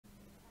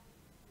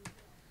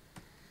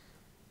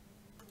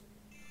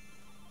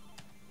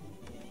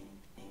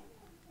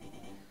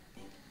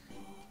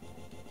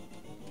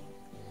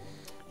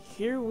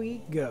here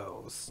we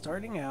go.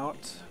 Starting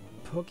out,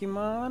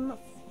 Pokémon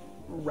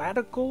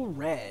Radical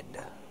Red.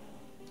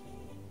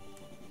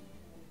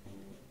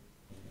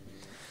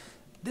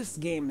 This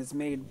game is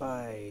made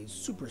by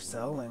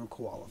Supercell and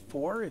Koala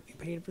 4. If you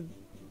paid for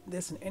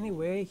this in any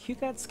way, you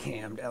got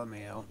scammed,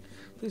 LMAO.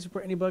 Please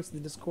report any bugs to the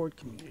Discord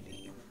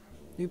community.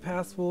 New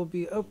paths will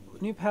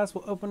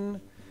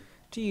open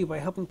to you by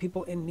helping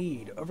people in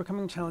need,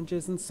 overcoming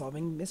challenges, and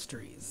solving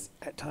mysteries.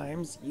 At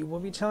times, you will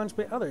be challenged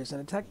by others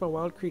and attacked by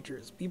wild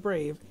creatures. Be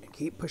brave and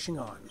keep pushing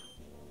on.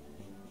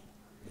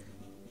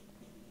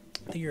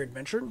 Through your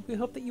adventure, we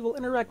hope that you will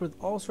interact with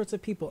all sorts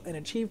of people and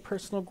achieve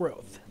personal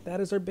growth.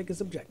 That is our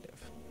biggest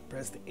objective.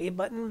 Press the A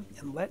button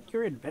and let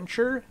your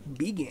adventure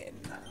begin.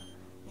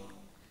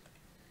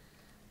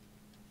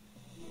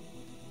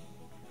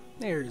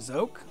 There's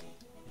Oak.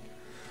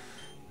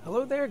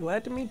 Hello there,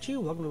 glad to meet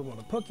you. Welcome to the world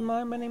of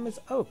Pokemon. My name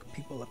is Oak.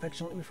 People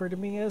affectionately refer to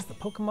me as the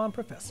Pokemon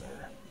Professor.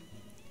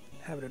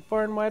 Inhabited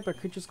far and wide by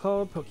creatures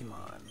called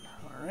Pokemon.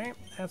 Alright,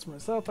 as for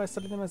myself, I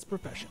study them as a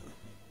profession.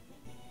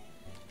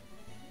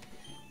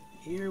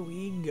 Here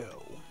we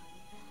go.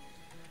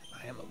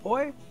 I am a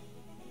boy.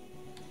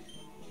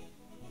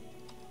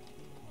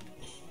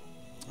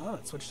 Oh,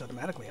 it switched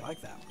automatically. I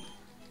like that.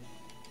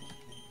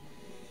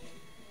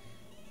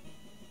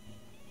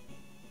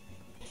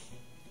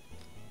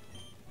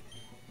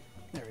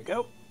 There we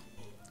go.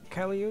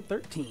 Calio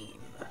 13.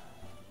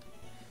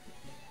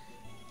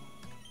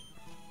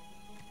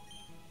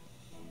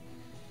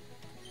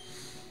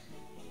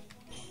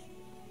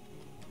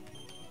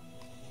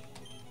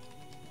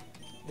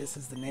 This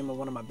is the name of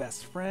one of my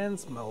best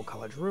friends, my old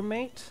college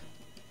roommate.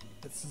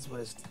 This is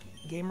what his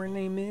gamer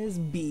name is,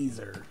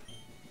 Beezer.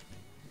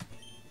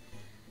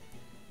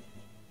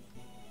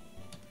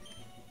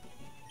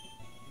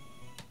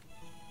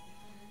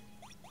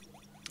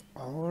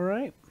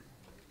 Alright.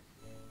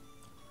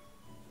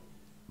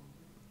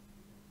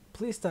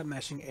 Please stop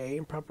mashing A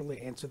and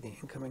properly answer the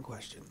incoming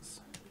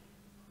questions.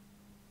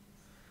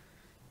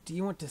 Do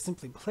you want to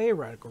simply play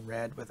Radical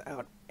Red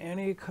without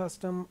any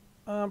custom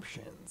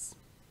options?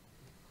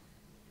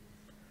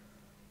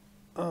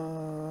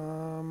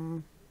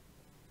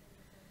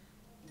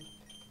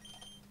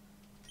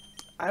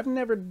 I've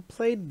never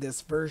played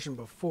this version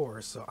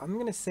before, so I'm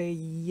gonna say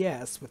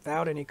yes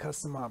without any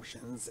custom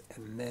options,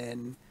 and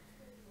then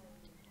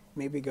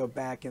maybe go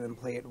back and then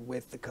play it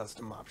with the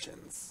custom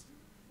options.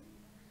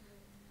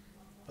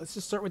 Let's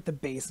just start with the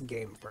base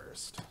game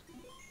first.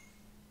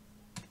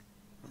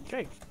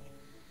 Okay.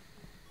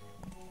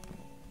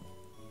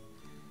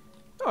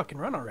 Oh, I can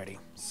run already.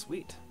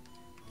 Sweet.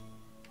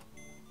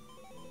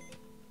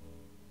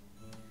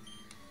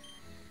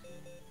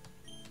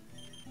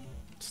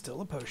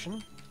 Still a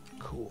potion.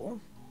 Cool.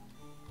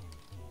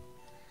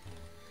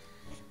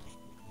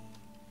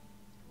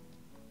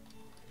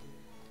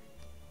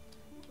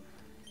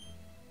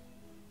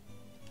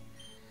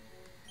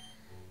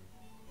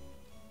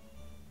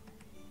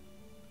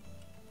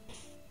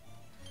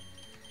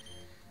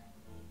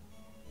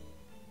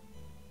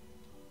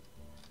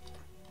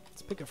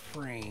 Let's pick a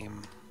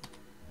frame.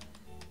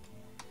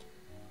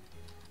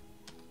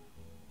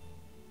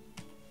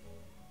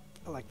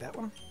 I like that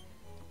one.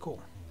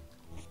 Cool.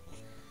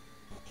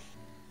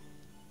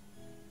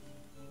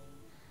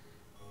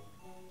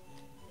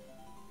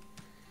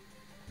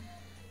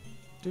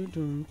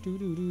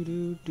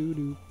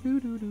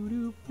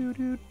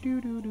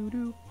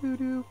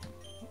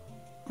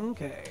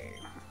 Okay.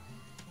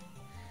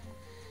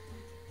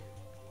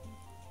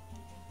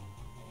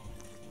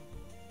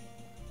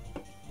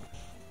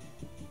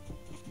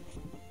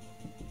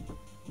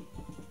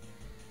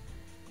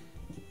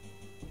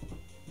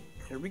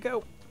 Here we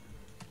go.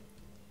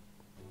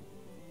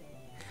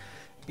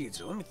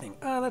 Beezer, let me think.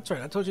 Ah, that's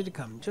right, I told you to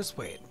come. Just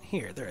wait.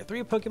 Here, there are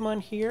 3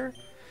 Pokemon here.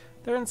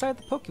 They're inside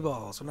the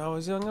Pokeballs. When I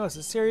was young, I was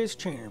a serious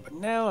trainer, but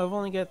now I've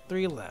only got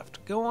 3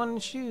 left. Go on and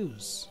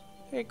choose.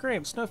 Hey,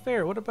 Gramps, no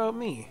fair. What about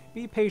me?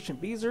 Be patient,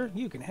 Beezer.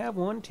 You can have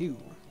one, too.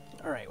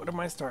 Alright, what are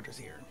my starters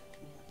here?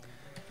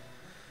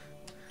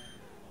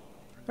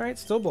 Alright,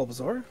 still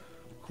Bulbasaur.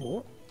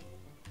 Cool.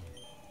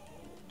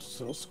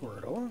 Still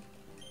Squirtle.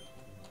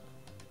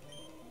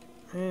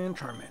 And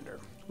Charmander.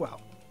 Well,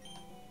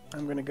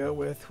 I'm going to go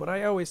with what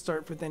I always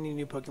start with any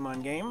new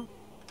Pokemon game.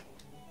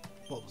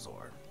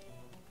 Bulbasaur.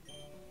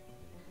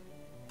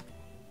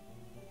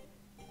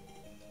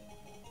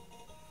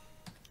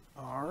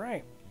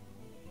 Alright.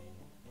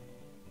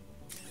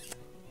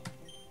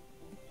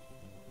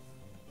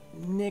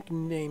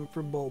 Nickname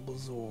for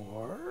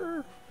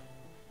Bulbasaur.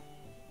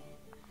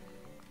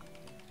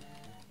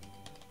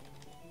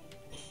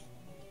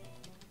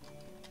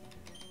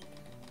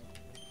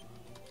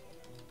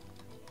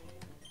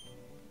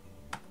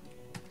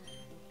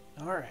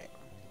 Alright.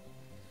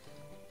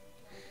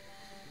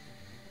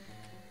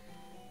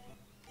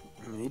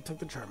 And he took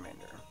the Charmander.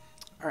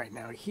 Alright,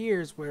 now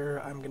here's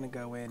where I'm going to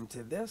go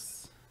into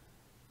this.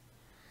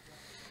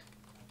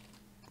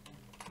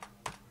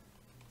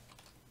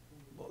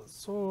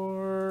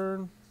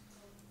 Bulbasaur.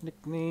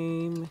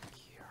 Nickname.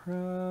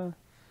 Kira.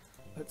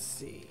 Let's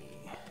see.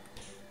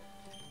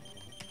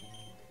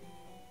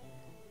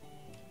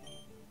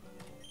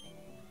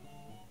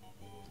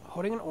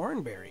 putting an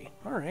Oranberry.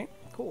 Alright,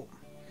 cool.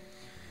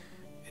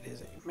 It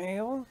is a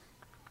male.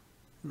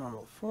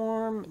 Normal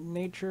form.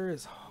 Nature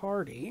is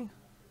hardy.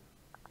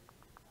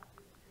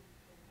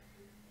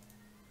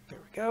 There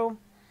we go.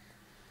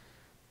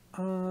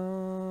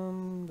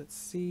 Let's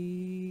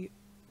see.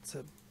 Its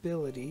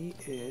ability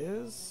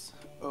is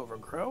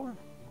Overgrow.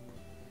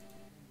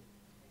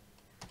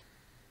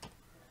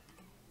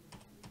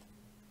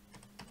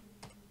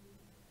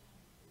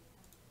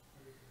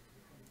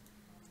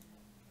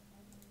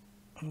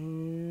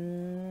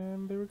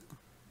 And there we go.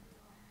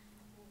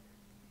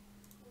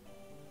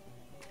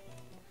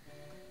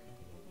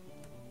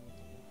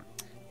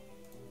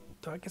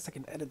 So I guess I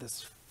can edit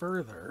this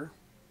further.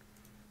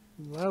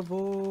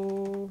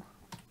 Level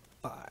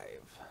 5.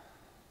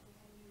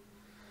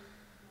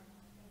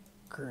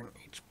 Current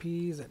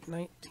HP is at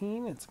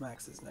 19. Its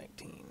max is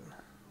 19.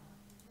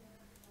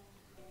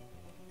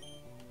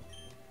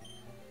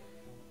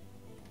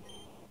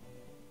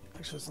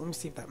 Actually, so let me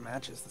see if that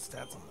matches the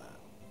stats on that.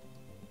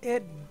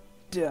 It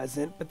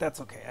doesn't, but that's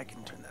okay. I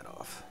can turn that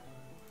off.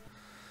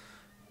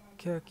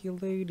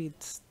 Calculated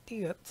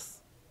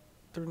stats.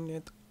 Turn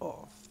it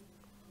off.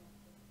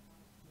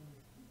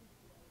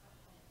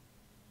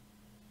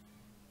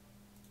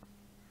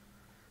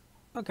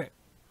 Okay.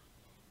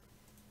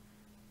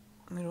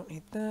 I don't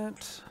need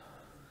that.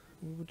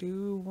 We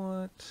do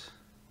want...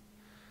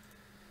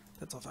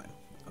 That's all fine.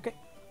 Okay.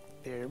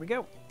 There we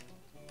go.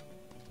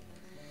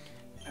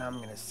 I'm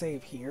going to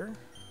save here.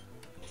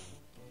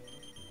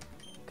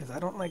 Because I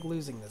don't like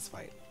losing this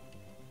fight.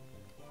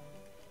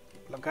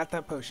 But I've got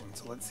that potion,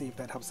 so let's see if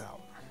that helps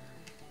out.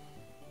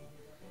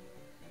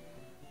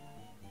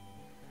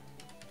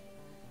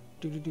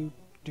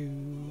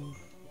 Do-do-do-do.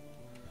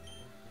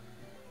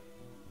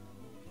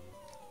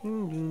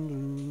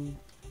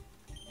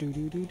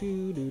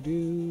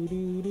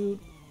 Do-do-do-do-do-do-do-do.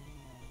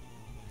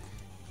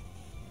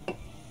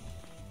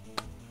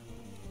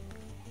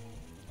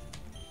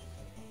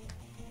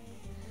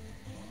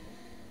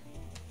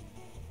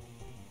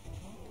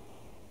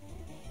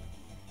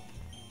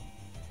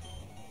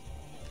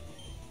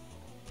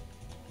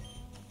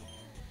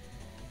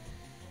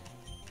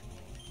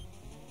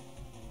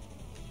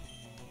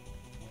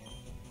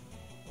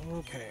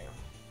 Okay.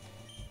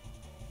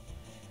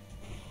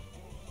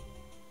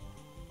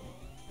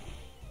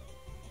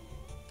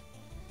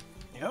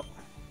 Yep.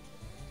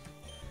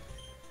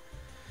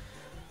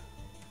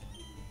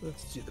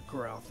 Let's do the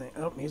growl thing.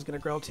 Oh, he's gonna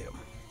growl too.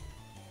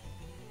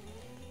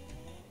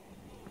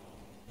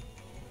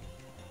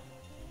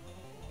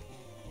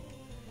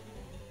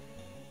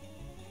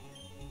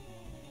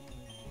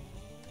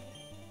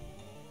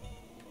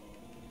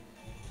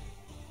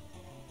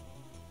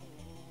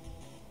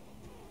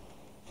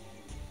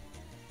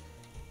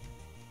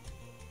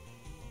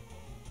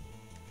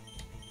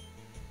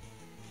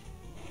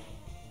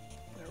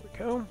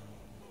 Go.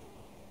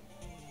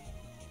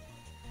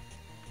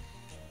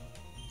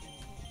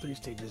 3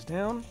 stages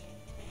down.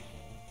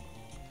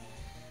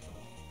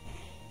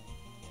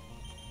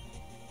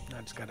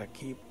 I just gotta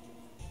keep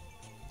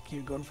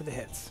going for the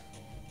hits.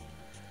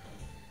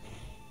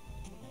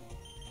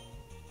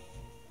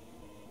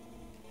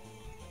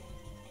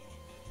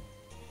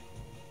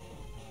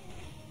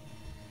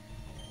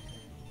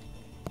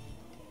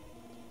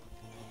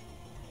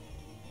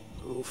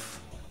 Oof.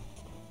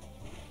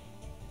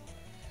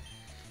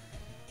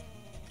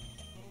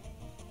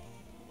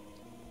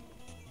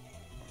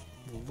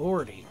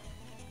 Lordy,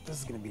 this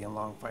is going to be a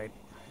long fight.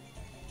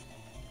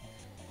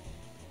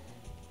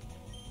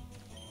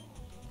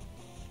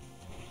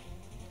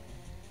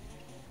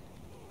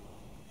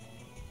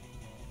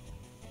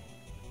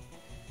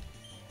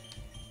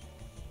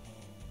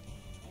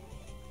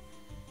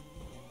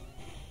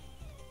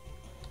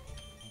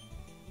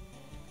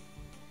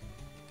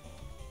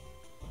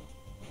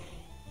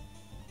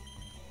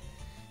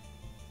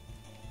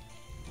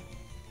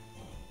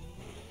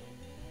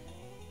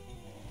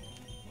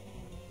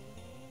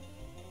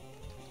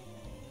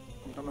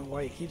 I don't know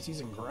why he keeps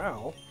using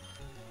Growl.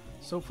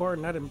 So far,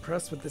 not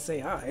impressed with this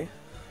AI.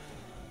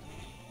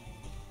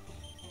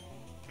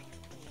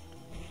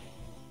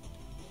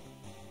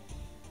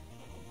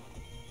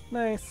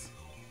 Nice.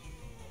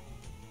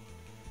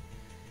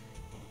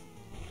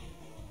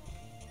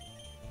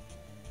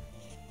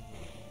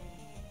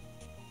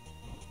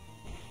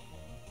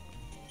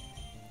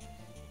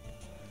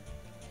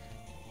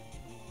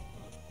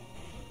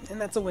 And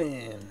that's a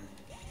win.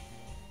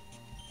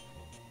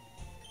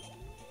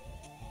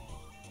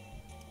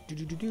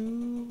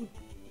 Do-do-do-do.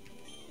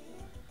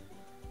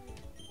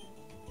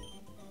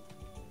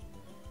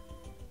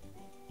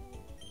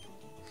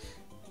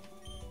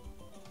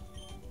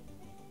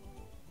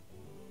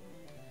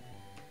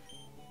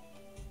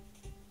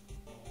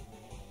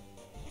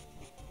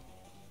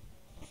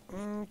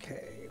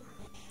 Okay.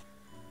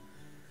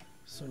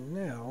 So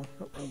now,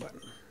 oh, wrong button.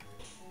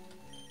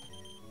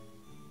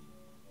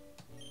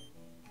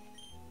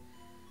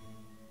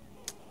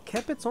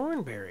 Kept its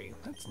Oranberry.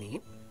 That's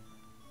neat.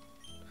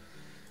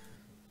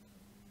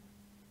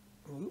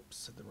 Oops,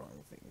 said the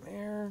wrong thing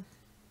there.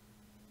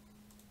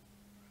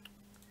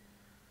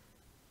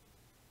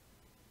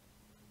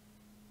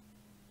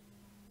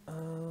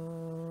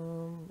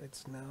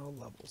 it's now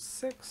level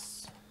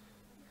 6.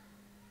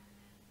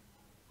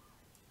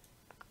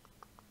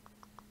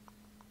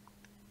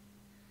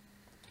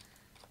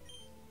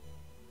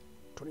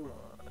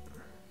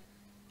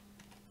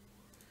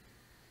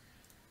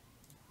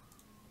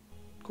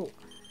 Cool.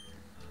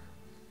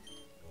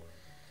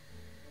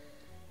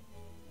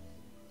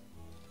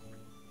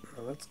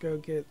 Now let's go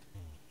get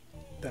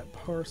that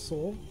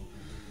parcel.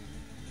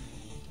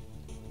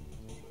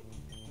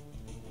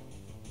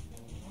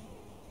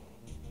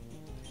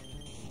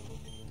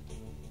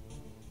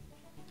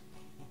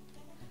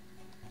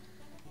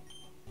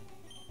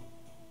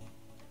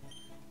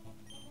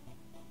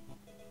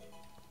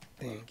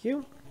 Thank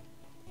you.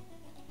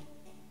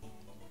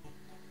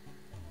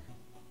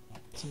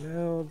 So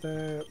now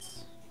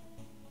that's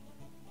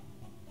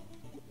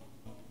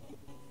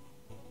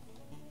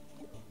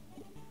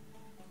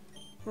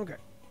okay.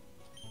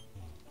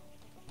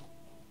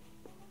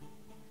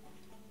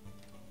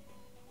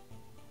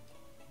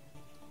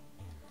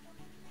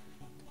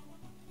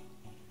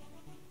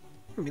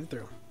 Made it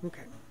through.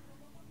 Okay.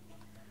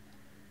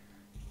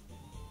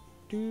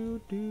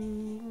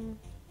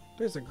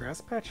 There's a grass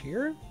patch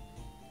here?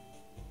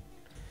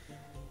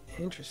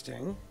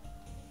 Interesting.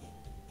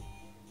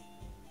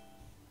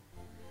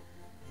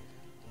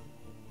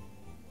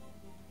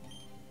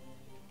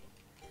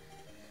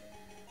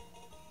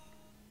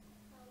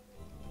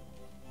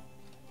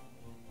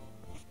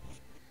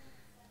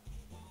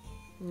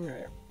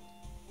 Alright.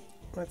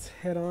 Let's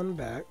head on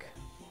back.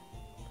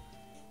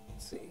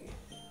 Let's see.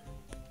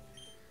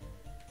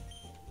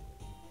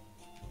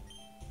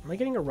 Am I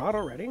getting a rod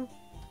already?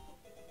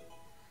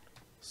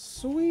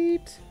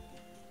 Sweet.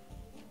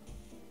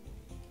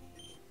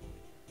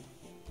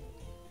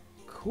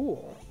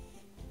 Cool.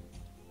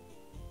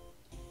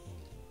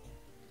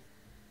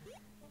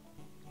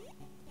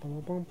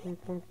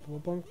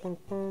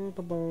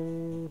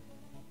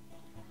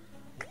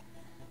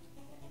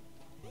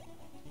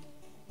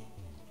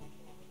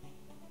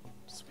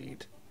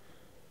 Sweet.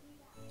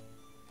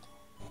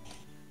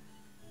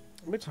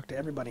 I'm gonna talk to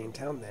everybody in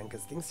town then,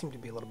 because things seem to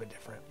be a little bit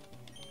different.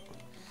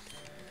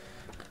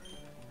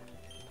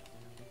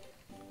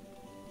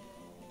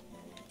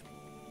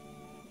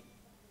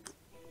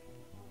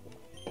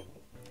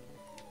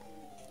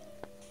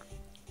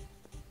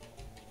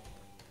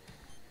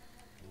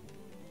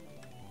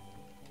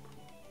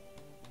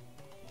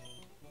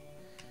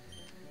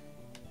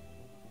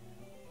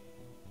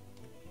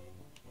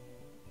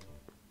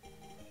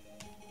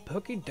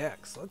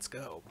 Pokédex, let's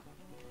go.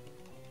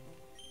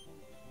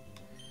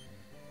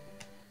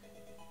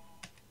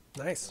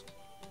 Nice.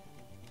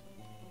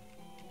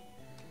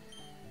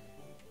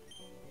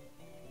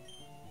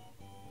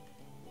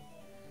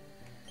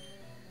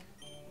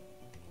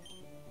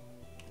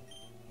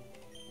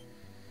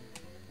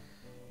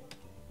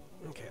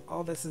 Okay,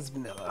 all this is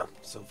vanilla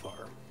so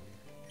far.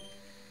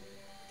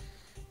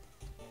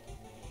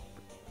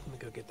 Let me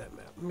go get that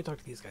map. Let me talk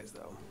to these guys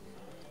though.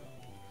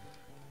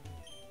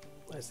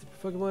 Nice.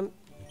 Pokemon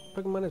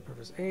is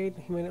purpose 8.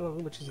 Humanity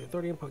level, which is the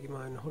authority in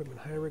Pokemon. Hold him in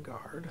high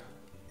regard.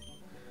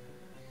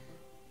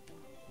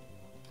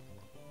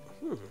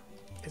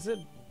 Is it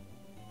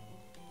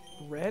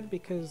red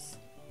because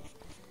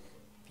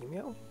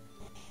female?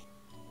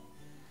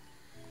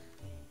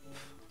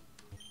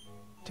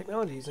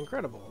 Technology is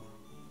incredible.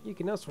 You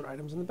can now sort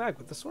items in the bag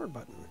with the sword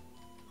button.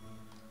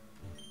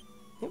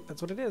 Yep,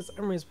 that's what it is.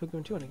 I'm raised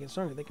Pokemon too, and I get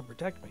stronger. They can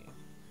protect me.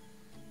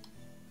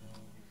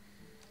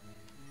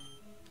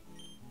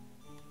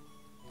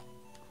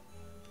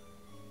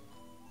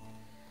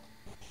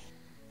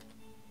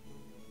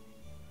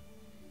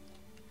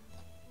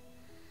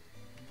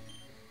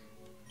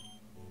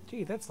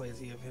 Gee, that's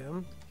lazy of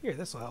him. Here,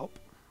 this will help.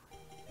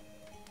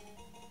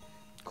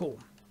 Cool.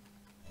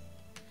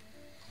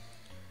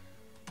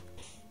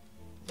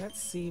 Let's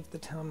see if the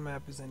town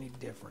map is any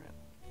different.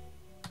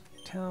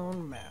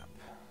 Town map.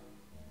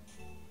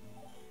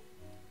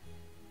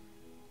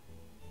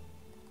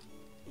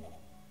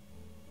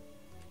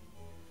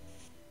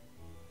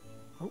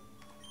 Oh,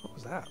 what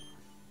was that?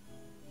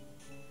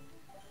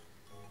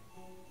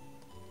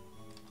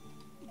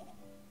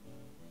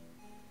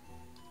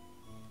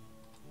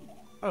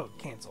 Oh,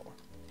 cancel.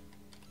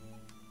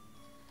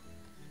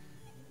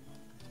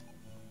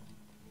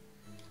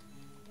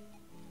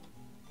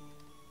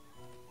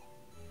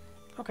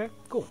 Okay,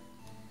 cool.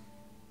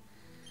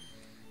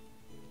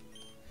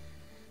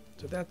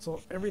 So that's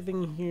all.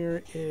 Everything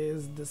here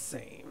is the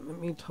same. Let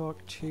me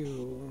talk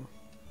to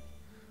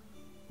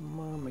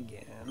Mom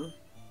again.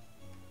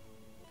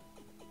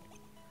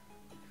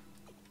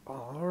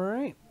 All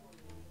right.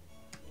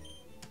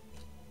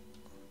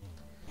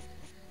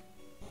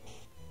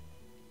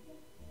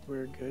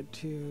 We're good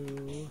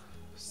to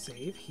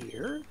save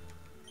here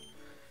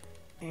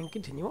and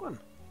continue on.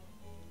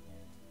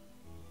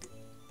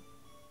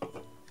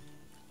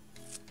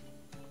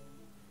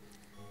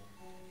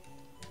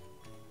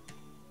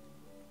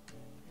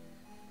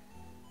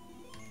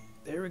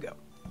 There we go.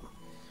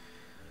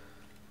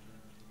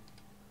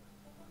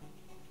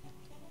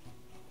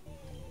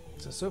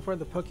 So far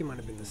the Pokemon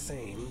have been the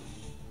same.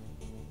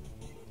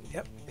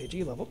 Yep,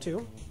 Pidgey level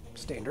 2.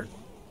 Standard.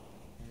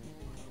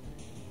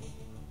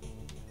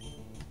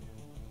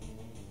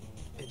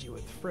 Pidgey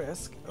with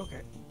Frisk.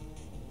 Okay.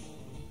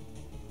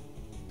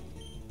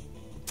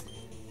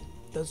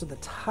 Those are the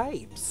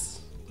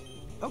types.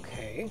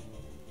 Okay.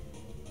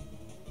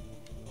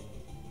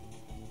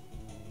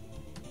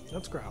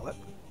 Let's growl it.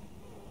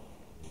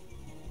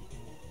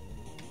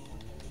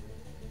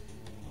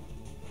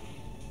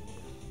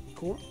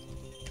 Cool.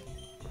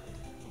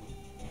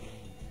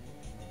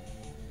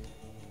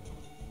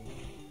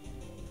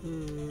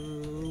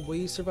 Will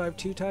you survive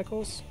 2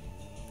 tackles?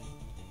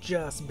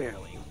 Just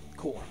barely.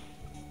 Cool.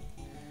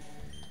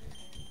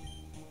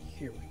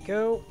 Here we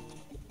go.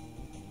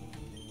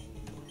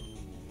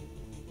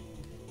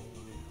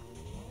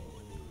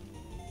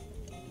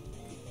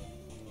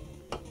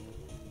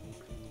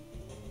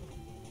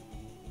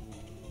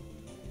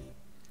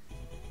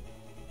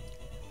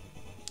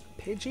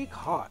 Pidgey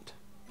caught.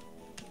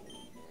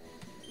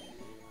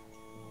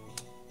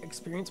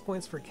 Experience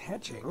points for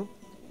catching.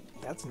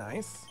 That's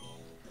nice.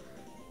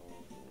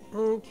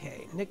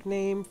 Okay,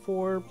 nickname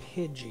for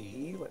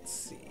Pidgey. Let's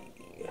see.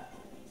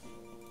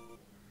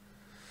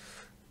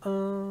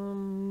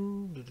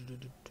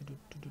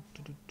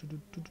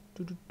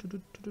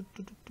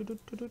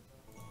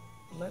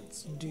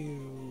 Let's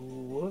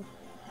do.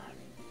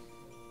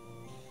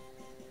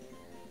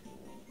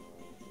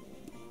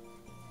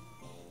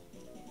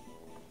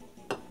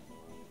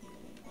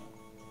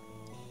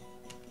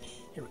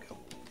 Here we go.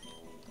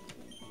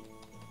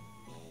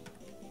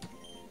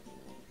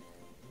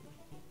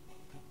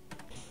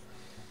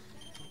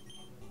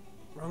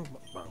 Wrong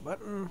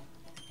button.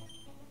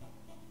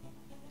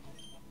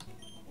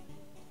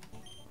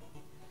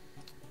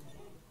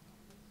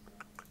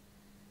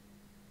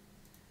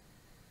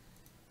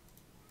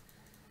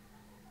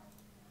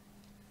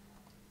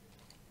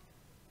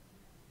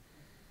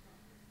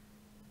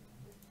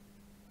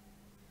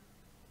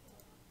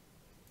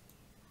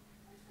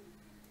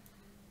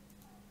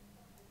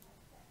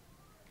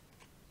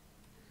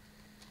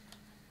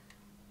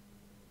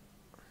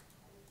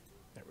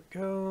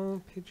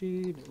 Go.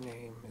 Pidgey,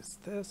 name is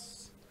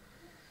this.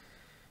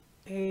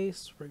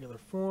 Ace, regular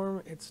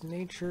form. Its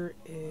nature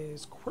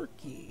is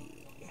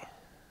quirky.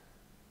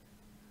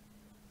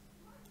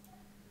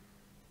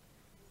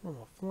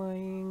 Normal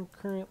flying,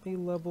 currently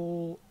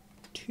level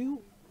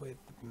 2 with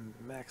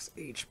max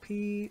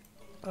HP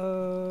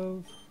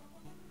of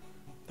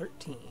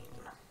 13.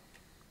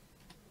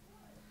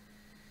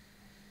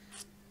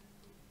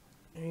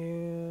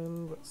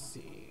 And let's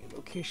see.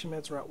 Location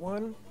Mets Route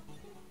 1.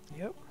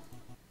 Yep.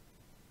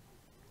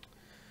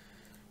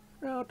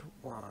 Route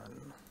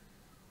 1.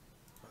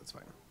 That's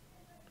fine.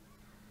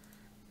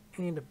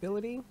 And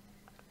ability.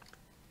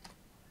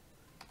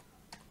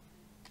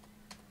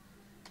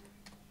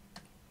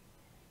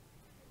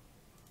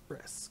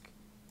 Risk.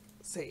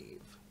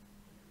 Save.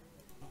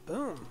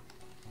 Boom.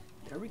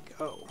 There we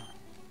go.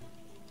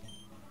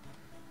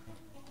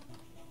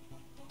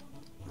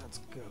 Let's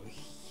go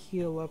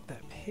heal up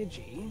that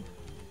Pidgey.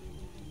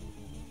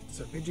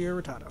 So Pidgey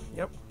or Rattata.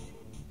 Yep.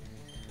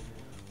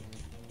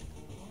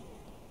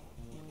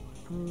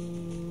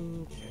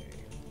 Okay.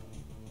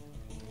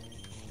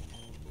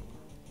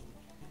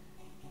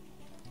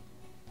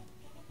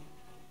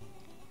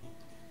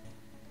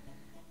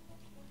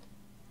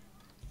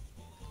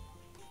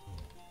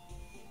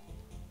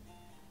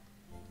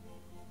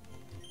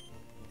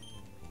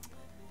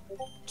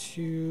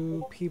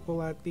 Two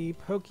people at the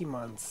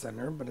Pokémon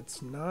Center, but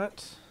it's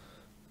not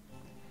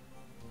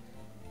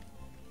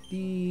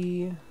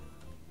the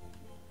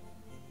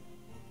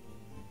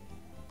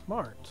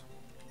Mart.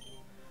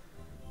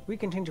 We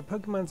can change a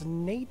Pokemon's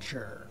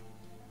nature.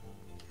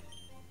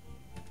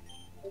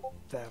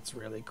 That's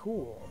really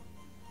cool.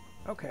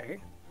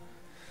 Okay.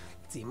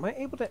 Let's see, am I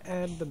able to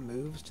add the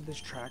moves to this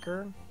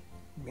tracker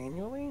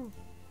manually?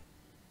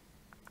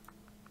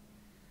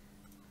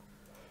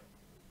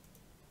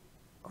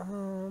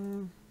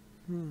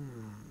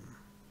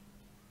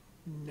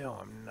 No,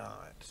 I'm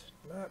not.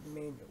 Not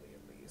manually,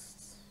 at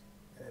least.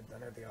 And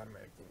none of the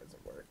automatic thing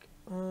doesn't work.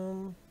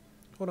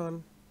 Hold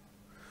on.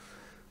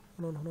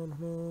 Hold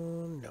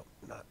on. No,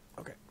 not.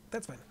 Okay,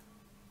 that's fine.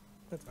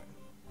 That's fine.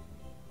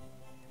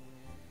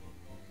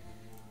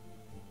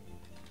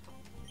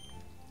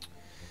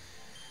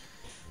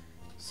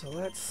 So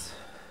let's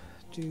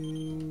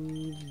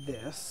do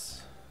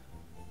this.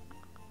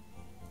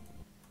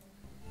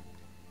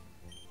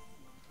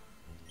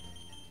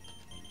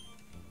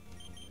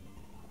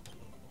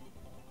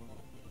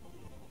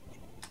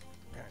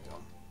 There we go.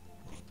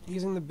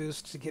 Using the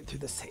boost to get through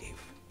the save.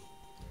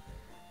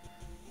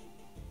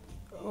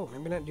 Oh,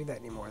 maybe not do that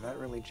anymore. That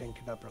really janked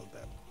it up a little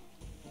bit.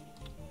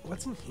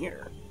 What's in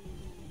here?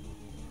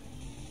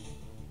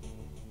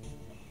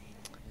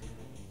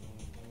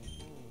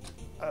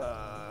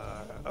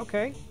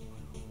 Okay.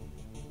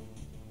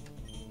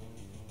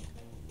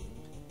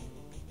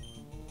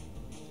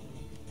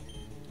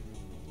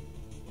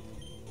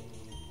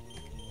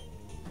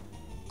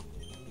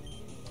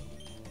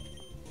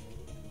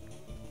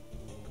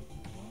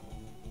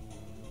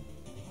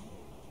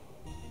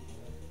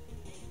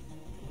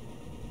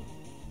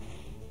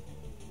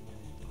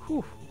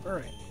 Whew.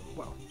 Alright.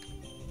 Well.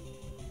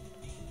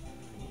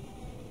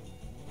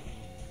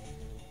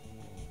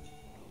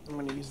 I'm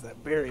going to use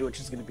that berry, which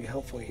is going to be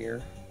helpful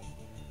here.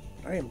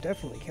 I am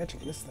definitely catching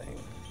this thing.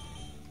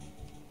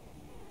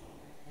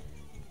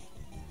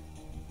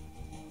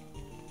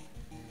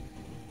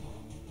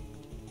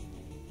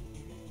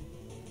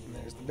 And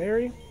there's the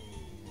berry.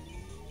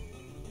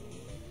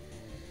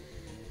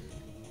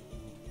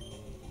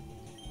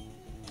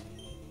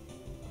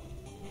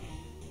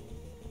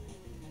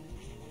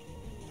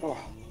 Oh,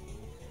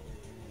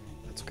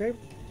 that's okay.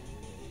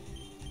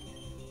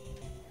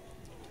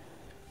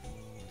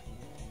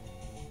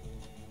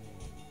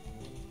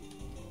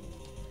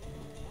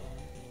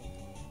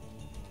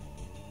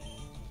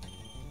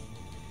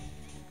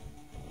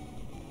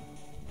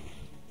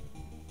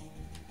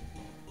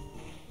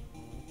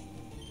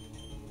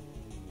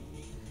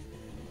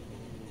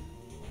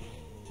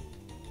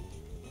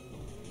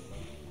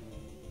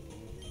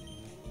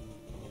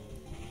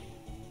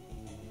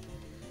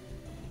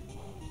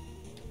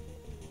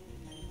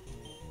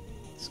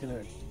 It's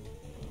gonna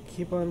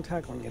keep on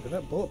tackling it, but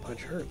that bullet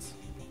punch hurts.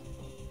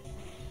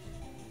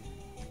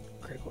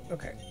 Critical.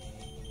 Okay.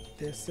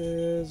 This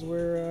is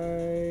where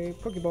I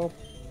Pokeball.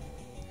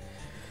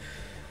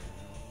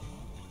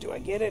 Do I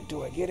get it?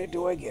 Do I get it?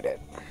 Do I get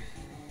it?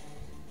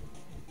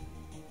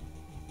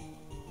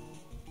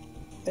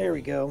 There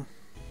we go.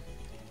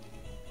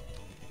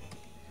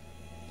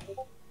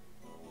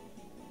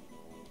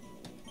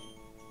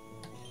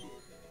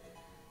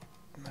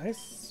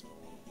 Nice.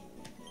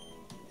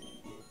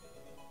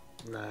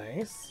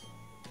 Nice.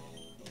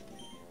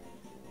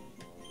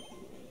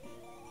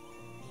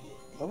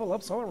 Level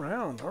ups all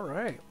around. All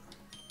right.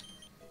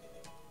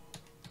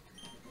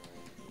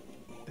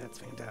 That's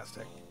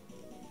fantastic.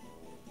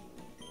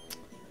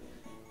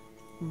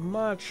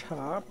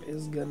 Machop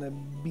is gonna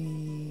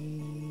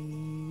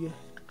be...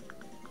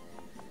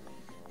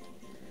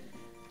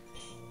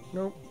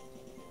 Nope.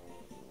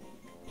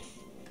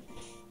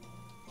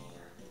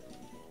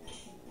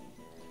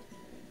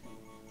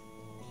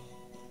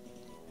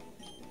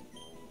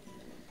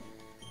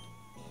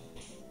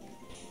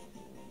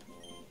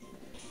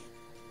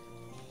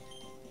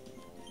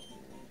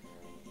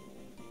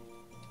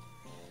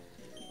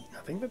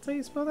 I think that's how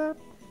you spell that.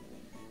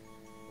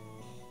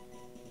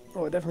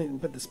 Oh, I definitely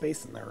didn't put the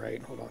space in there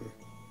right. Hold on.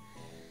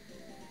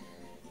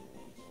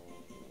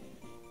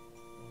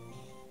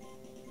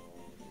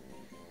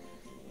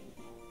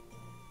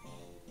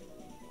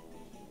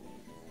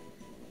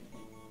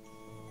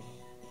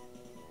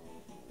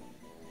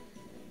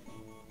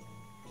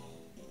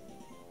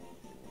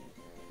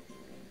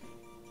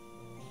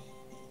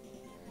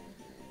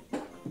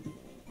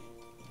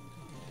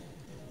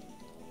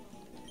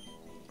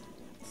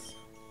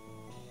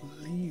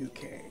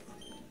 Okay.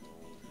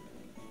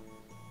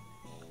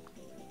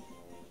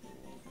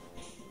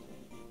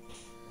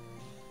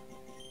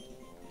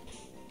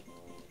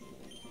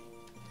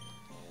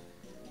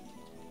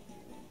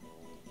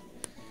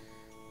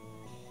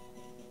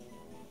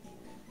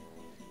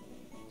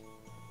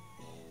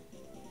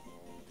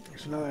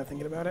 Actually, now that I'm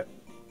thinking about it,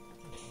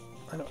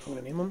 I know what I'm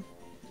gonna name them.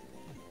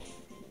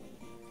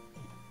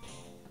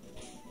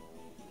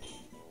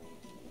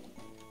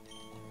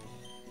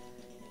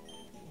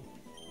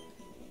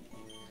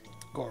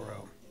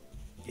 Goro.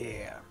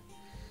 Yeah.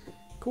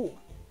 Cool.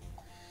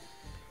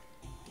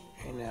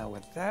 And now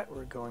with that,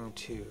 we're going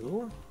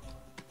to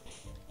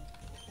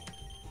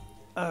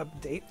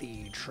update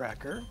the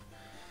tracker.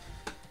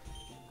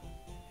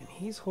 And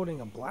he's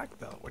holding a black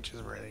belt, which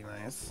is really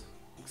nice.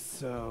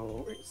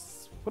 So,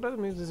 what other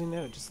moves does he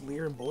know? Just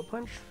Leer and Bullet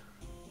Punch?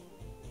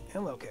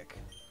 And Low Kick.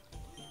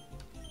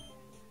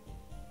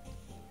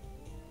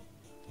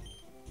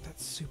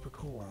 That's super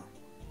cool.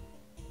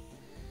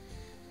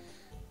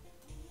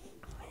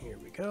 Here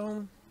we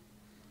go.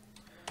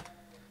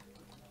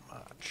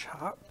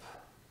 Chop.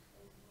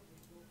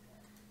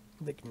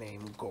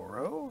 Nickname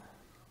Goro.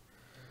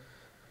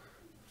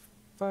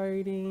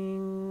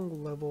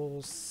 Fighting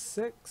level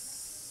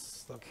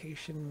 6.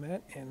 Location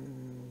met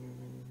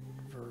in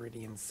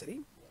Viridian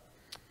City.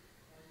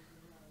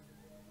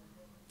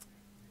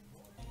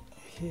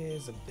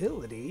 His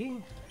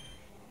ability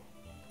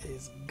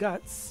is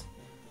Guts.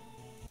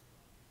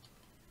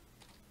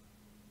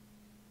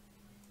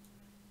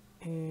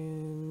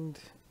 And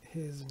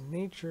his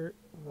nature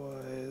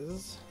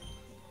was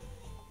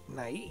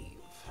naive.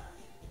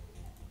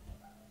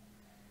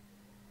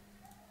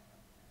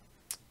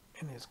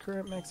 And his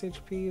current max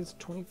HP is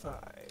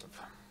 25.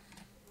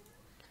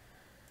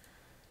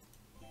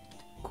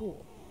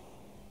 Cool.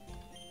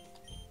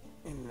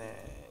 And then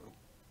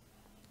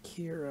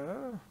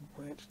Kira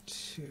went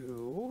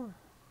to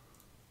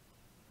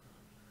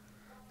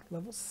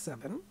level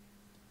 7.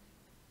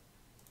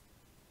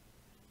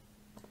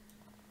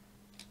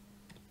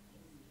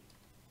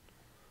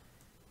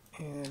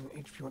 And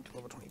HP went to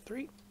level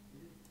 23.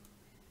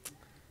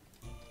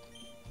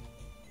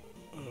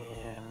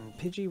 And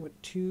Pidgey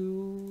went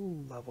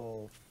to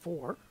level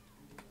 4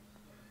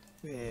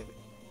 with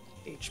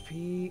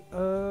HP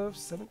of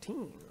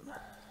 17.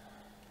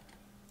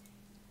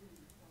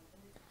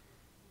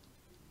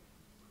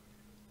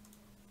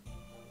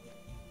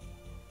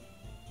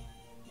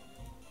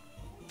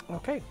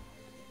 Okay.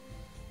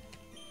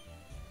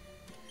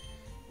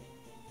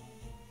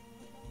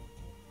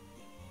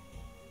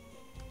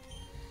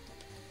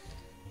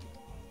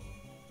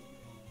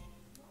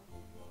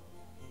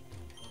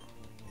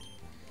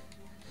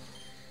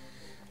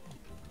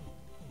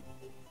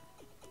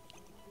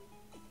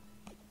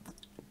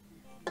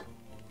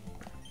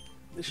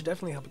 This should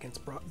definitely help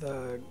against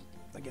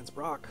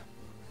Brock.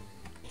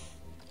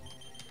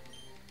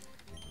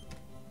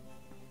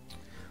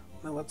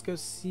 Now let's go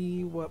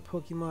see what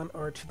Pokemon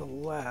are to the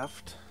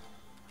left.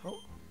 Oh,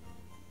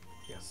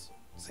 yes,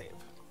 save.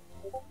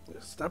 I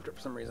just stopped it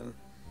for some reason.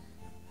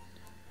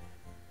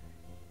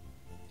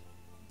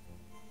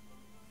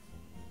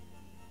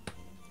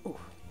 Ooh.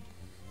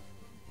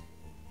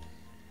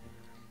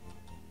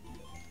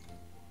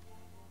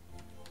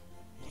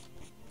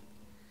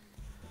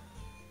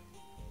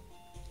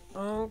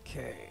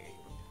 Okay.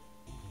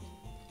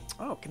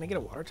 Oh, can I get a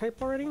water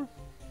type already?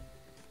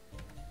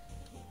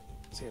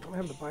 See, I don't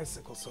have the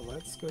bicycle, so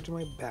let's go to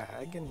my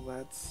bag and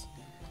let's...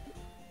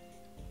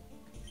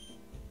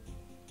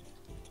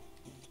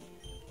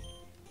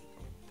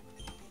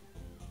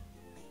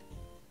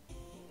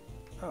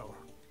 Oh,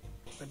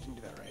 I didn't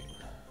do that right.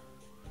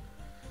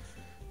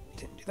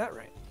 Didn't do that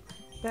right.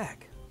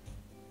 Bag.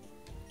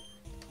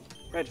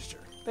 Register.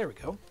 There we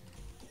go.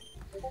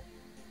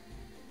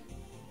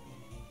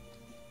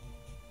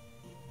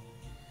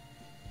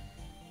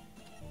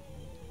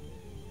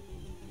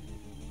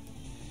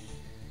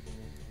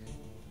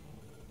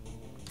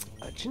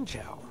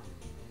 Chinchou.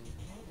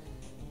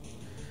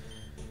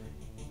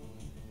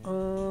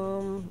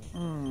 Oh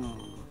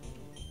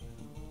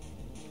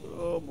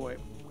boy.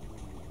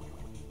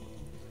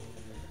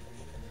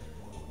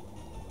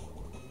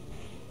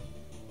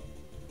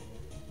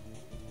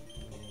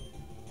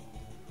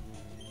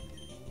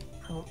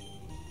 I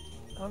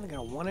don't think I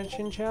want a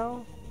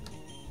Chinchou,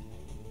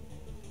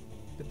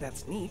 but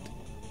that's neat.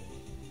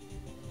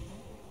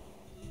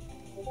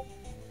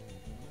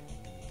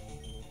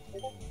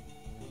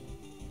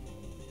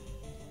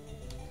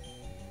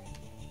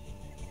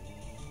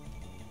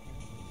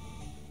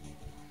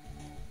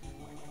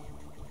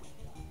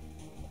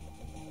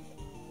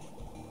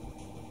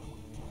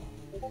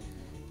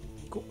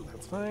 Cool,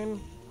 that's fine.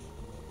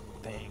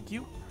 Thank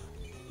you.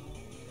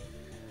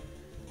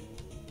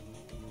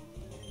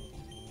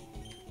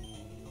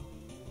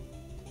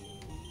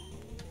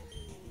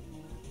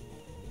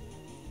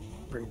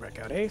 Bring back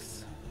out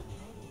Ace.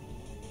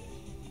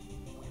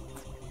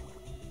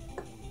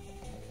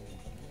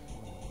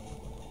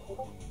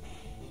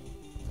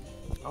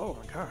 Oh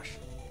my gosh.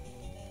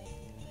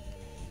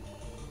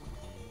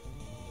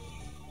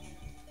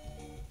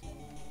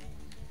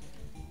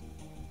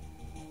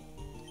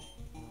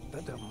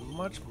 That did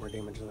much more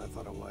damage than I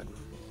thought it would.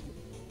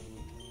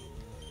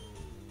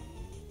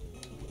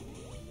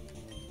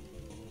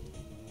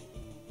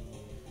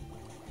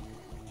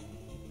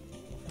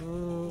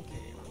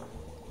 Okay.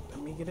 Let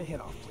me get a hit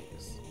off,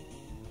 please.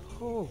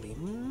 Holy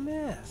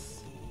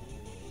mess.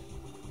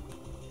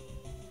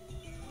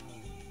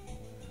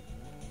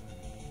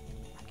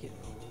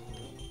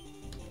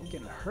 I'm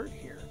getting hurt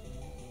here.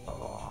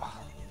 Oh.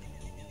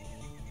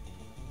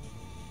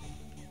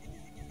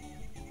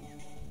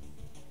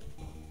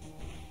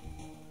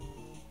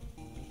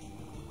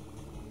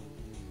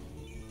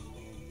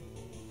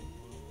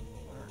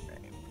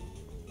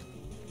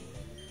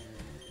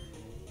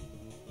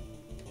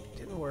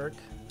 Work.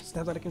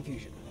 Snap out of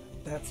confusion.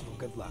 That's some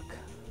good luck.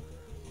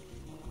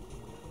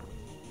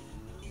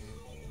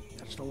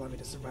 That should allow me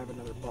to survive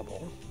another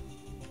bubble.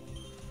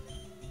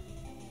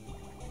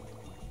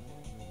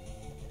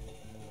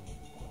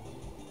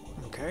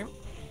 Okay.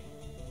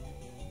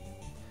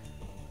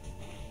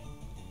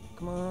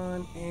 Come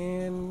on,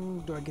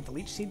 and do I get the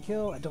Leech Seed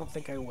kill? I don't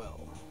think I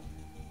will.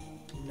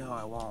 No,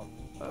 I won't.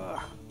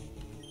 Ugh.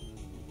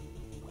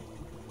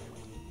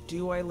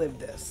 Do I live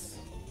this?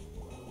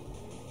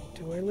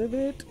 Do I live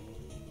it?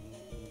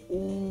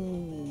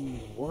 Ooh,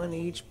 1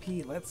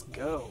 HP. Let's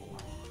go.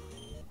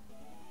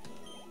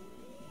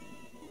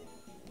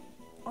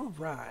 All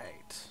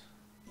right.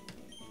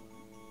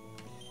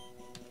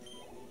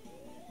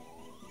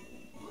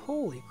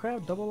 Holy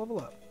crap, double level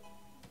up.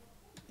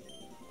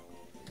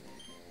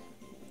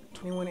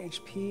 21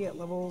 HP at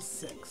level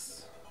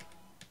 6.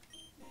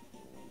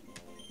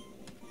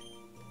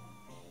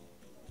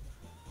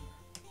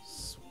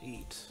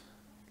 Sweet.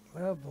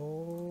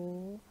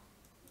 Level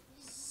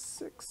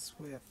 6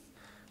 with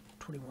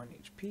 21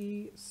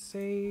 HP,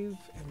 save,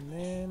 and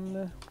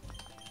then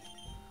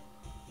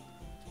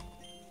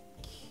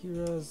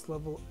Kira's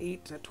level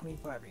 8 at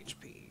 25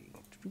 HP.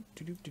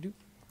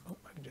 Oh,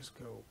 I can just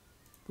go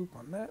boop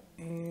on that,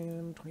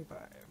 and 25.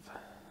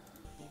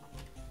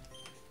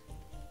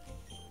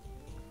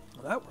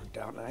 Well, that worked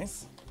out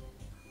nice.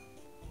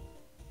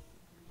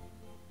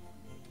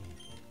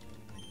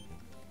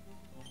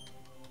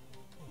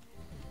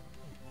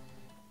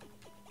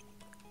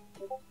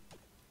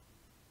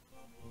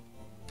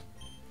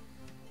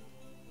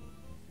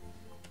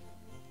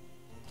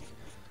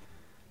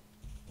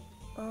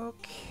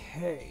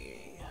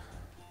 Okay.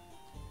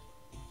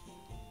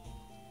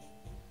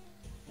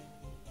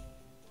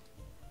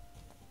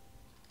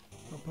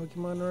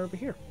 Pokemon are over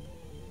here.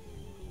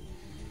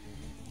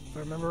 If I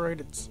remember right,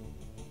 it's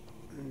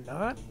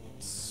not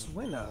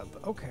Swinub.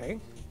 Okay.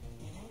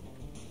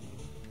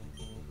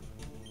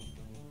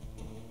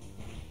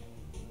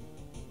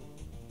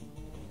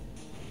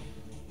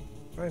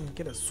 If I can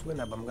get a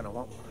Swinub, I'm gonna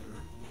want one.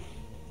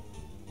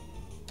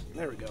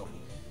 There we go.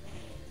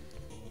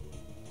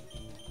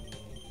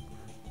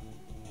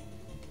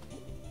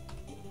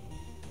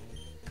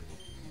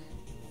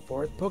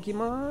 Fourth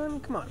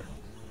Pokemon, come on.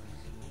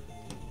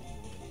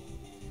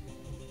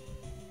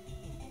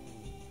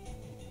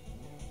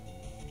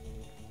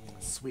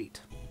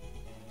 Sweet.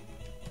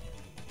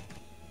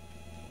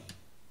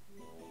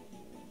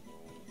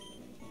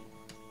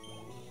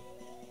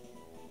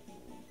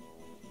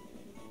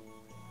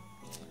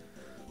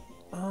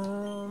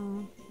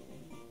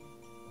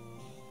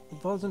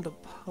 Evolves into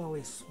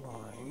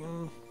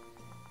Polyswine.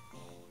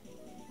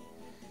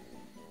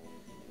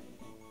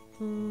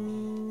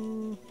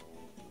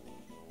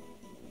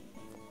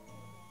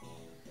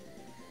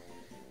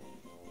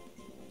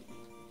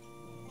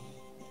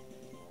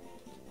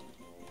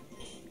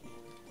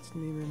 Let's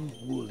name him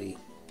Wooly.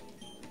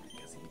 I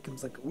guess he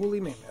becomes like a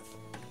Woolly Mammoth.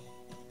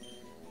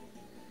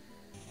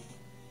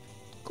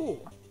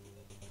 Cool.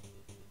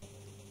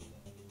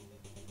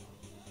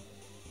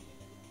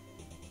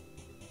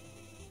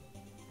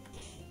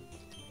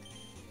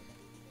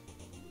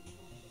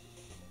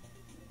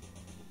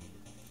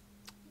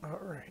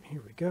 Alright,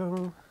 here we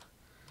go.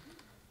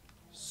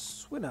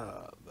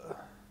 Swinub.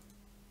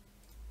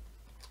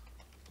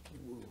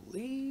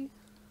 Wooly.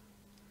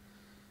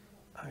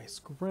 Ice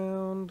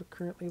Ground.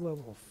 Currently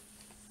level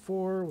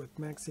 4 with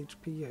max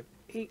HP of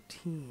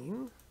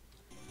 18.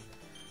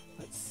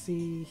 Let's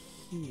see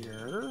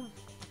here.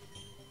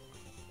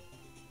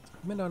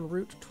 I'm on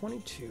Route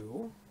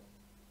 22.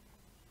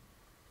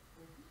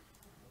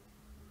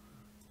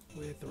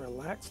 With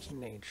relaxed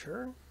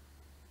nature.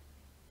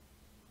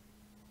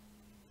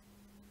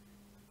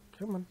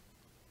 Come on.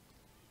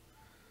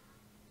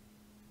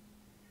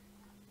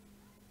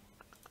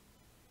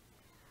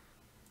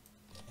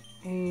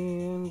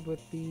 And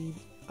with the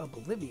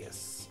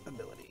Oblivious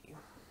ability.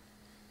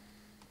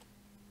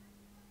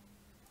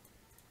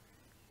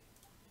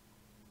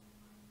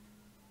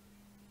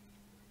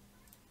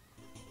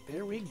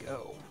 There we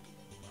go.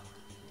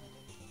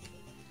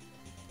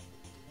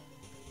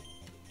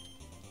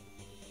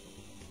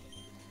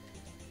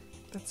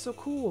 That's so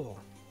cool.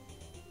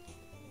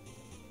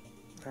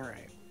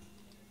 Alright.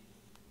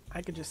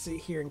 I could just sit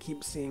here and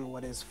keep seeing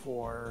what is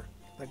for,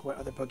 like what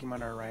other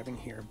Pokemon are arriving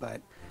here, but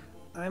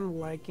I'm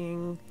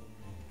liking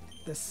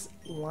this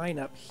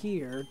lineup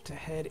here to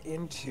head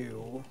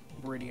into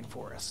Viridian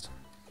Forest.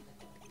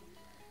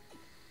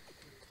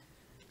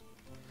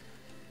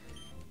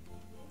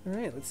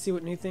 Alright, let's see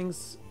what new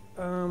things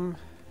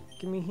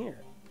give me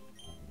here.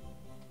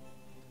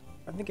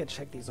 I think I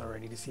checked these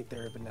already to see if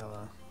they're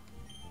vanilla.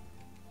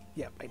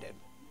 Yep, I did.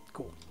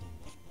 Cool.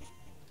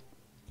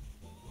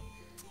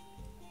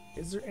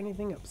 Is there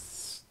anything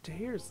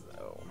upstairs,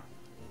 though?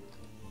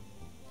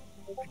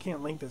 I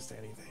can't link this to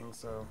anything,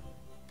 so...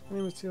 My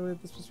name is Taylor.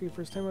 This must be your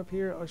first time up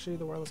here. I'll show you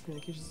the wireless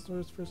communication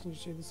source first and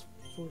show you this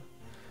for...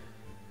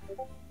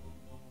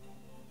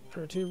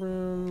 There are 2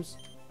 rooms.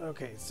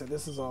 Okay, so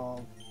this is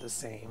all the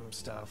same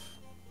stuff.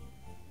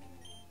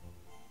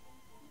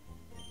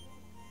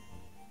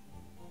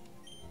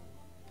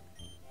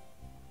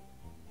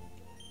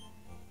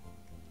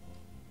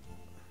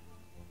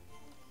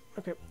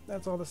 Okay,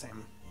 that's all the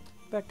same.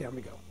 Back down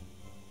we go.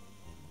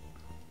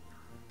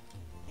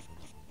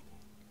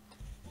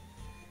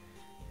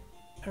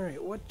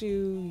 Alright, what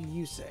do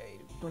you say?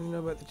 Want to know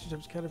about the 2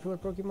 types of caterpillar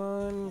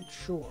Pokemon?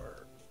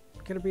 Sure.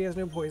 Caterpie has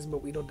no poison,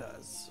 but Weedle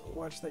does.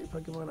 Watch that your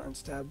Pokemon aren't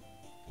stabbed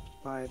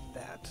by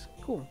that.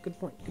 Cool, good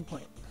point, good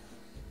point.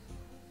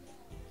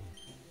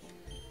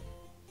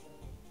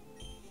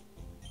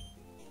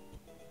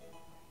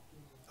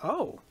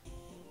 Oh!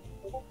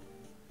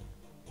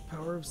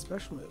 Power of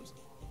special moves.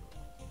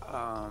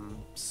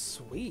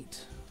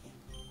 Sweet.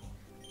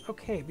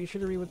 Okay, be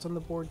sure to read what's on the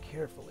board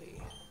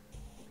carefully.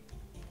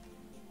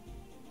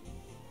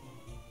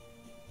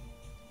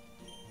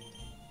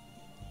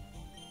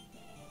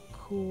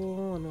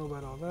 Cool, I know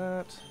about all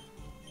that.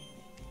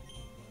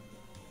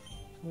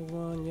 Move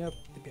on, yep.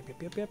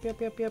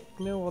 Yep.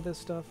 Know all this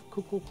stuff.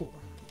 Cool.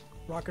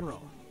 Rock and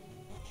roll.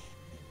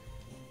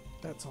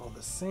 That's all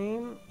the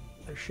same.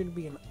 There should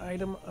be an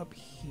item up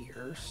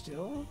here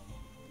still.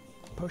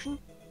 Potion?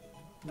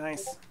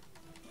 Nice.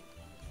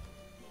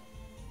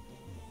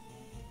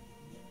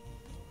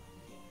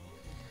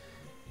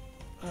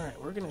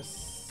 Alright, we're gonna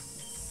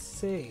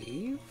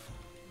save.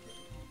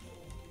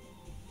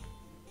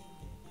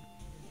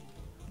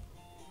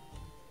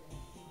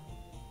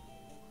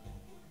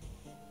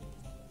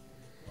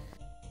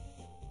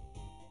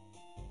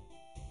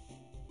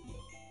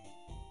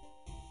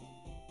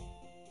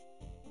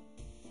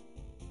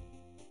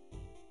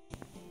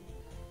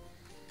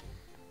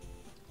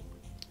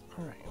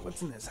 Alright,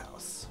 what's in this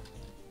house?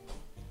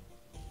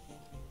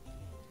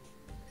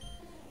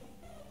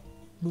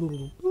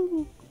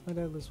 My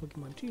dad lives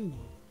Pokemon too.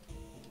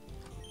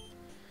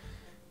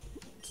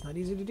 It's not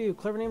easy to do.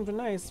 Clever names are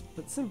nice,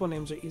 but simple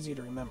names are easier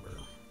to remember.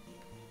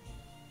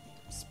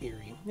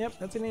 Speary. Yep,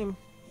 that's a name.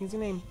 Easy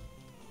name.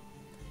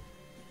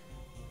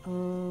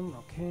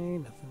 Okay,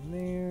 nothing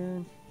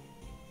there.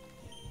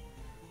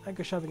 I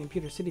go shopping in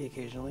Pewter City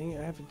occasionally.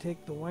 I have to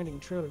take the winding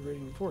trail to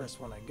Radiant Forest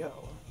when I go.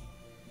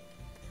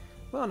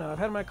 Well, now I've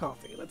had my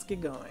coffee. Let's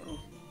get going.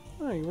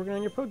 Oh, you're working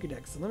on your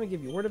Pokédex, so let me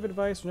give you a word of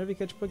advice. Whenever you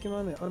catch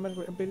Pokemon, they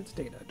automatically update its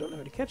data. Don't know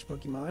how to catch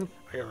Pokemon?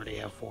 I already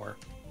have 4.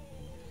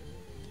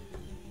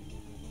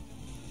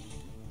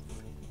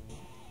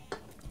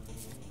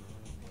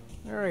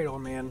 Alright,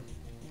 old man.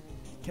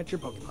 Catch your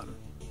Pokemon.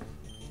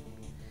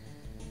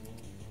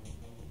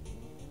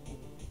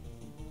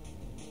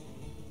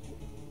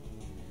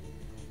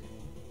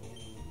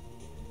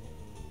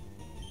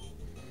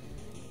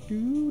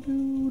 Do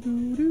do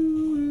do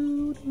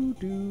do do do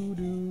do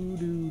do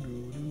do do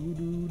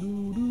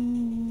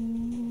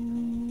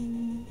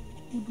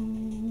do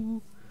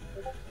do.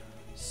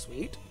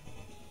 Sweet.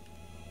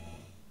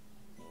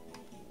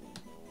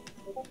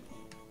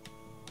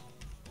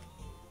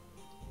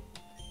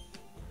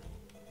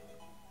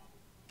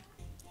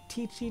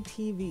 Teachy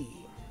TV.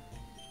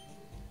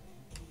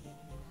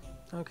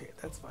 Okay,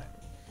 that's fine.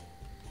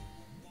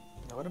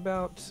 Now what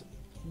about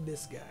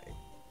this guy?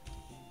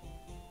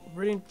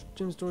 Radiant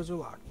Gym's doors are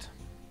locked.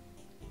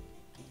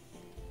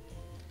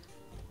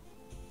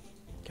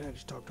 Can I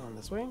just talk to him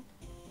this way?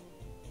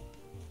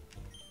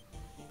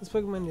 This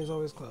Pokemon is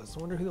always closed. I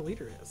wonder who the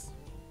leader is.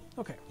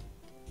 Okay.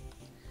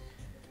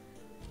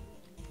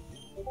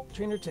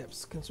 Trainer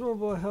tips.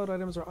 Consumable held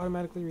items are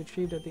automatically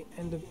retrieved at the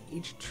end of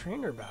each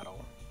trainer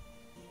battle.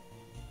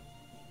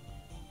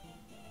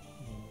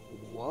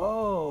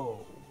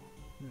 Whoa!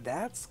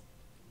 That's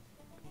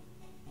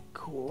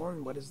cool.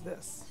 And what is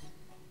this?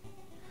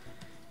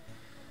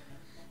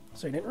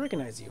 Sorry, I didn't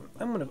recognize you.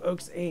 I'm one of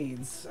Oak's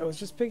aides. I was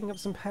just picking up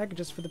some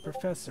packages for the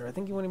professor. I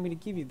think he wanted me to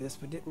give you this,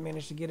 but didn't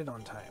manage to get it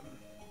on time.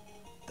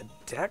 The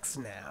Dex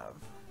Nav.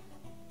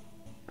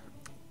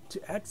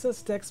 To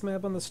access Dex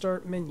Map on the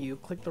start menu,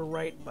 click the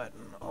right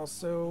button.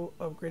 Also,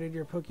 upgraded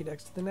your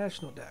Pokédex to the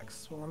National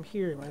Dex. While I'm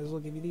here, might as well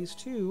give you these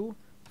too.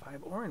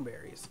 5 orange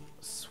berries.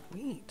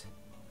 Sweet.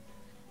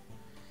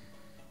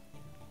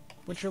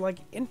 Which are like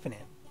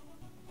infinite.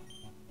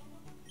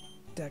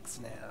 Dex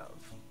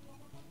Nav.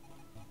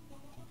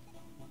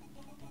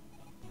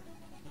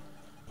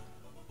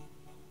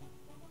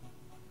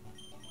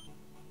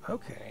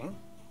 Okay,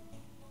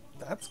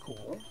 that's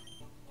cool.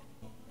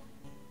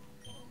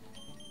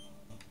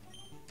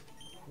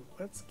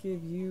 Let's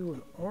give you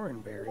an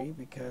orange berry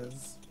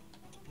because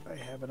I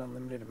have an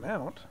unlimited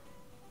amount.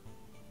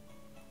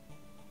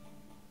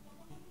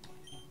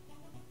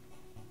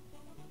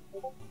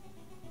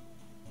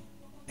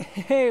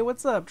 Hey,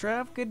 what's up,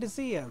 Trav? Good to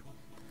see you.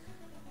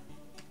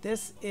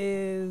 This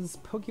is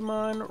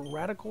Pokémon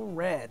Radical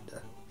Red.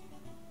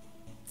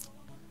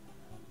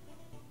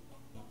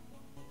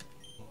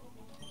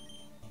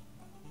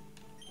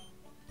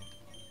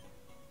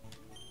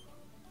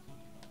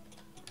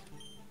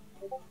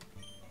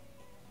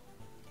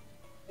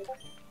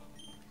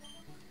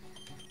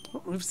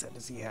 What moveset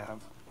does he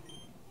have?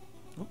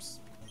 Oops.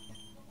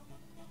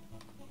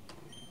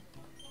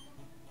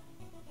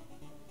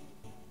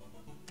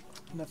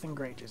 Nothing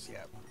great just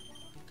yet.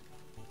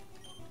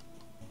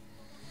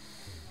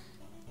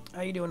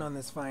 How you doing on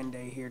this fine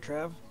day here,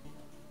 Trev?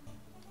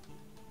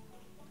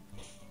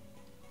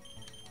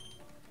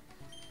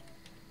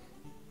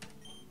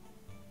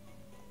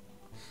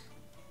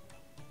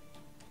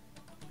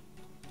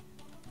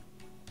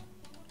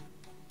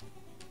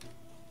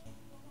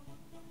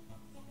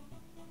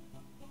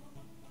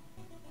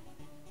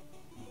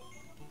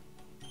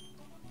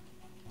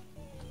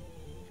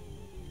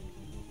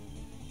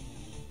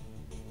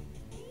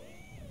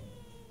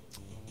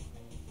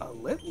 A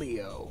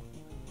Litleo.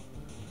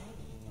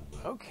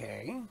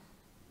 Okay.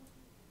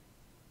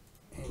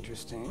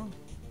 Interesting.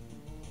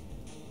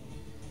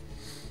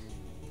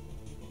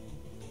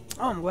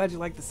 Oh, I'm glad you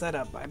like the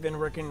setup. I've been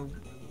working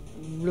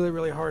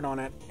really hard on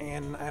it,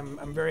 and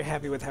I'm very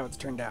happy with how it's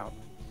turned out.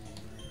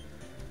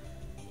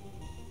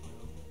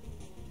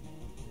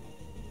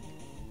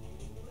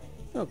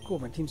 Oh, cool.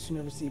 My teams should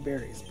never see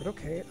berries, but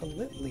okay, a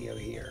Litleo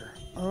here.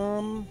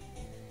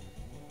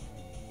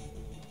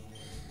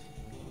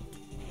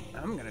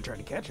 I'm gonna try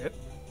to catch it.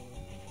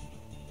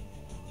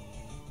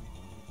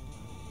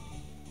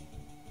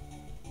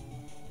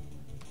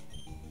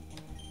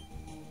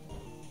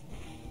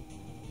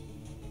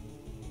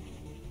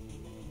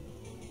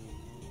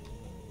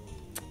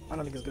 I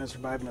don't think it's gonna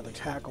survive another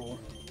tackle.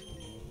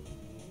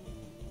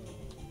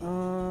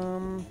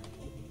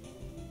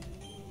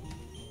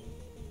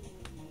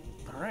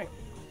 Alright.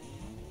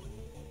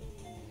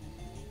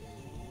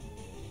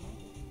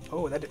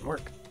 Oh, that didn't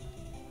work.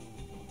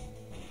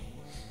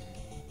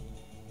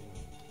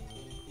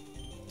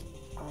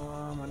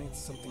 I need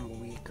something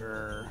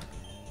weaker.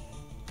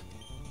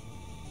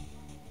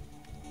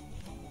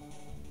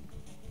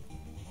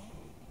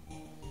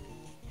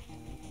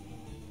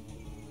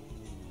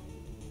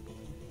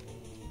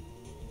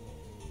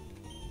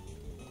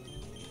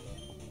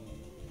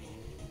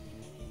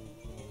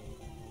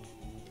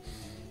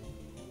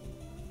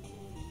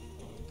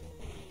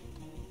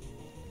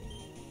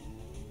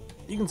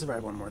 You can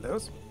survive one more of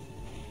those.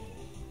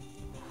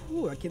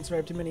 Ooh, I can't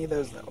survive too many of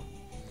those, though.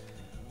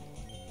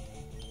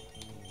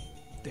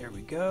 There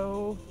we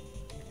go.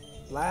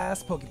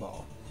 Last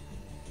Pokeball.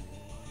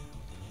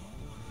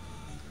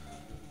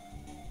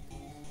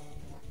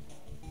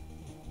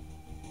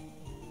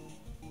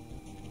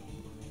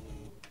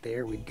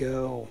 There we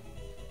go.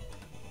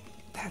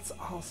 That's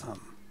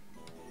awesome.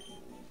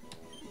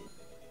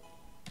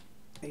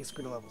 Ace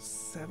grew to level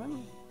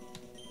 7.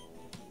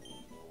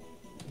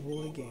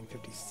 Woolly gained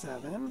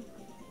 57.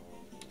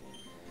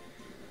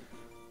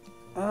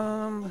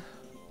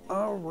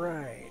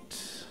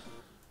 Alright.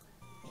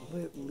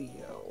 Lit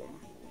Leo.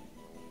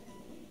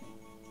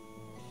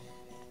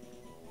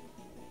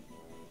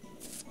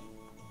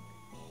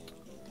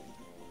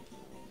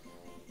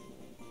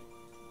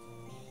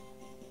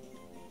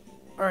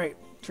 Alright,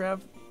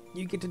 Trev,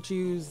 you get to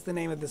choose the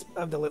name of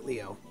the Lit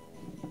Leo.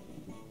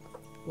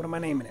 What am I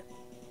naming it?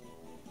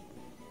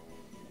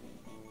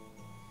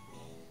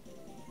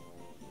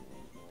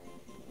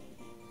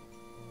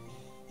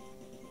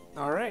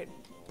 Alright,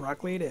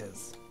 broccoli it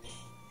is.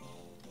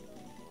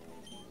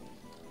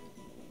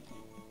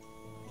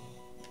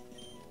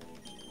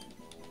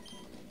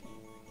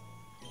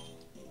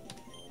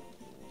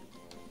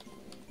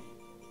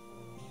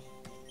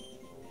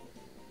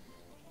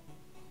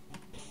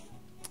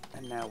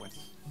 And now with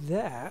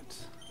that,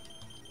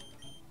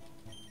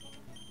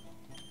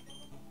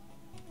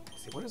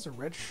 let's see, what does a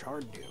red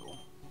shard do?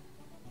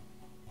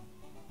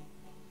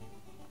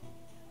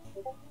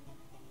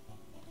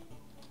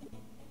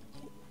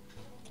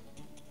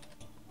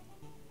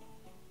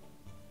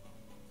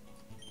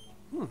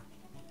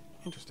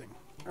 Interesting.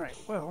 Alright,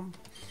 well,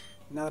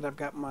 now that I've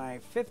got my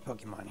 5th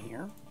Pokemon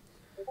here,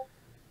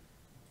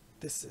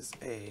 this is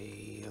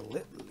a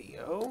Lit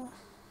Leo.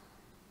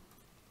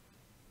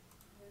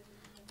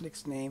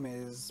 Nick's name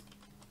is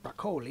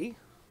Broccoli.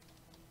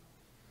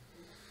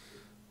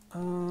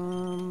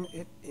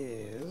 It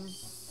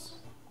is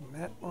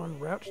met on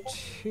Route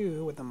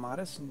 2 with a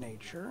modest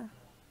nature.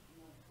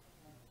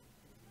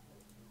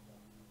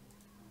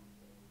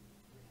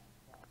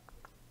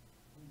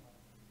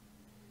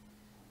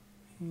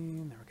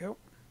 And there we go.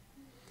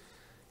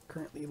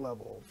 Currently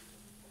level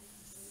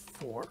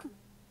 4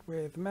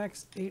 with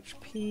max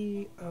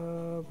HP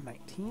of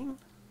 19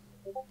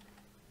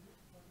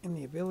 and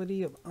the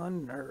ability of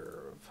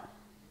Unnerve.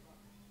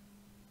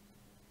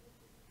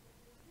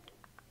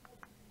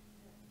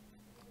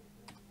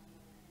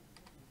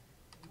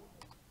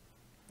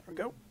 There we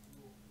go.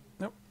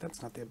 Nope,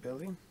 that's not the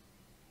ability.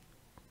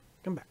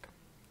 Come back.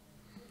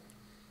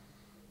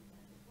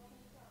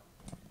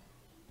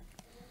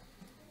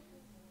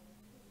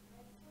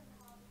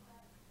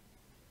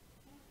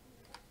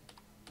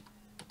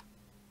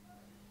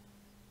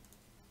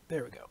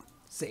 There we go.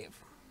 Save.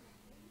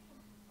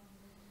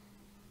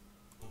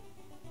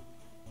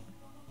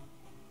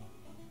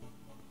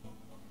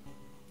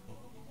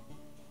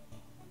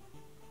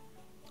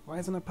 Why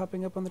isn't it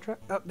popping up on the track?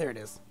 Oh, there it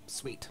is.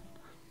 Sweet.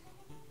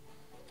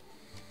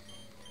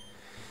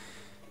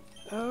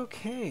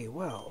 Okay,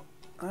 well,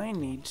 I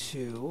need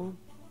to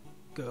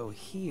go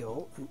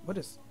heal. What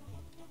is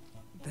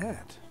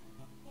that?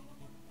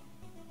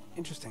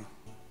 Interesting.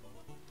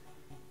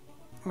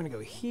 I'm gonna go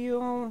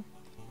heal.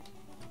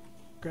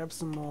 Grab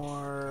some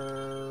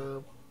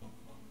more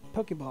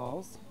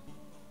Pokeballs.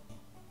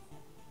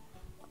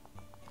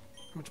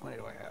 How much money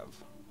do I have?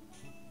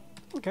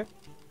 Okay.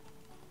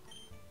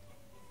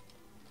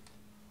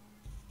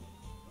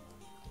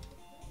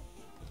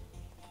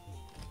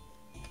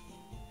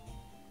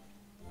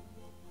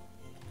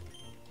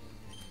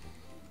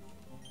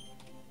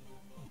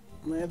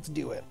 Let's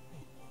do it.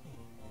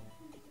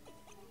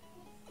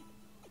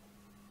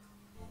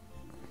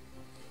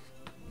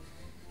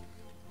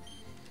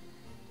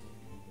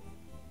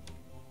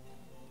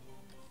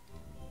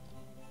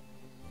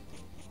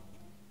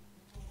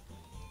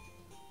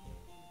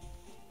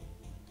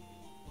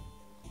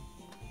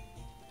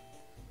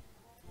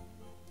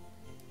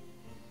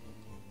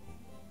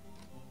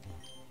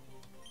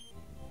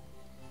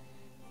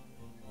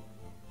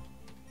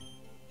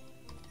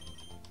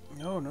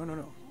 No.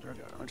 There we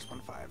go. I just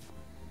want 5.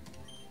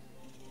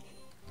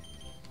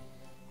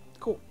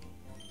 Cool.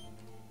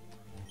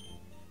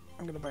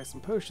 I'm gonna buy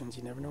some potions.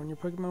 You never know when your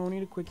Pokemon will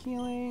need a quick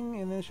healing,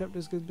 and the shop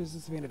does good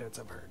business of antidotes,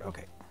 I've heard.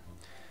 Okay.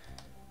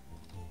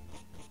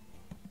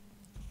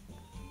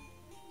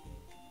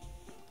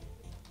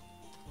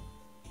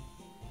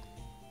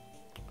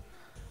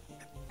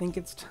 I think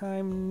it's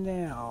time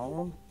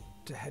now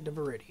to head to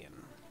Viridian.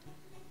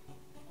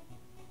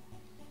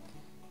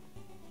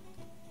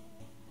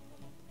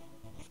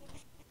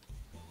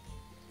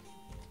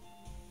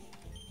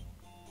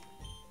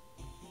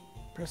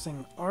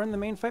 Pressing R in the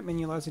main fight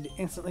menu allows you to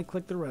instantly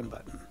click the run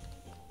button.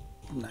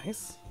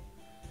 Nice.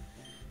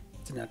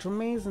 It's a natural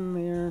maze in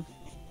there.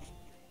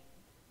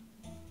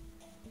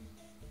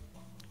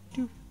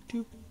 Doop,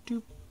 doop,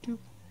 doop, doop,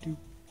 doop.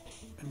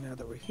 And now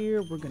that we're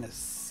here, we're gonna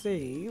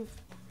save.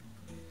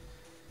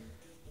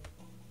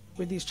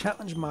 With these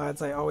challenge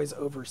mods, I always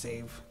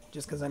oversave,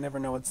 just because I never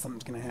know when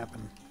something's gonna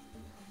happen.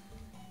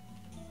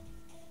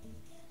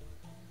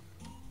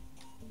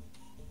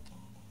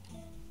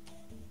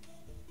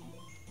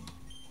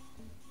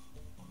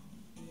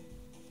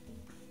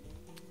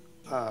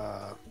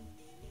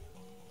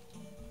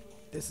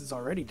 This is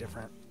already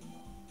different.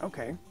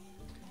 Okay.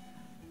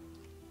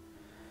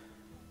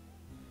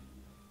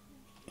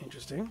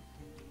 Interesting.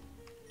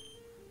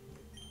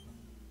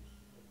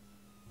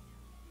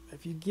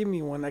 If you give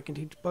me one, I can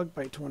teach Bug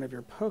Bite to one of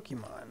your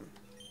Pokemon.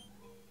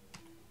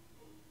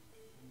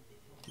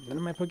 None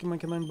of my Pokemon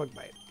can learn Bug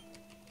Bite.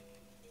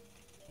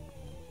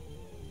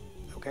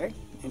 Okay,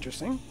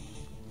 interesting.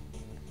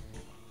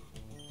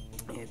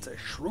 It's a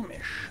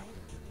Shroomish.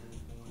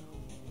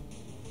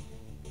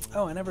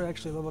 Oh, I never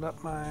actually leveled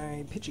up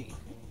my Pidgey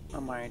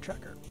on my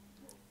tracker.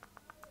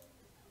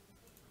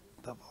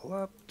 Level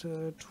up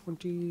to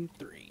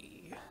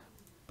 23.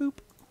 Boop.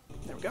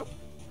 There we go.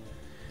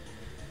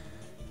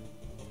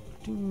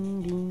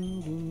 Dun,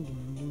 dun, dun,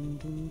 dun,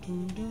 dun,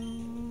 dun,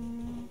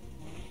 dun.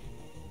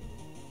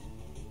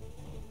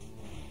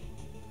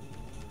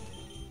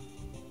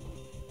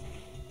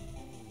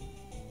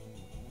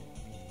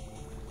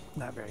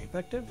 Not very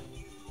effective.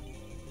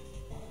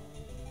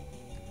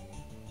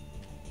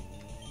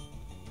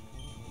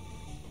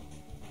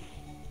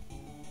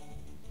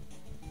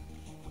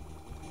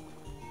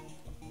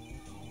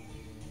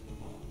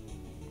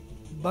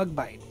 Bug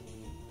Bite.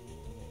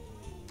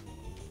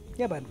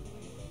 Yeah, bud.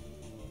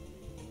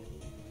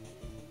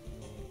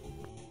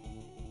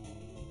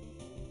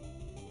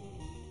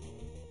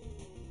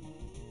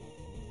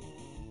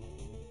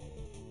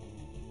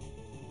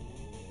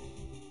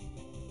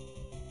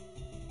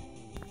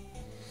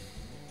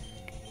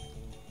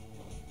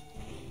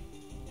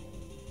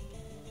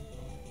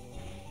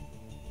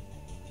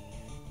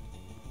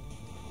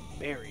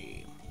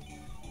 Berry.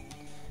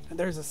 And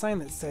there's a sign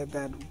that said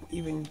that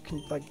even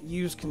like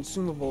used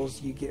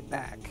consumables you get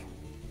back.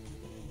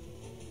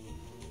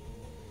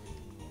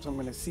 So I'm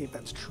going to see if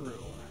that's true.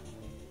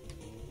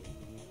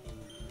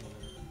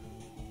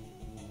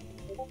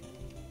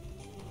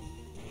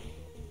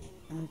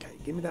 Okay,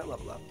 give me that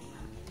level up.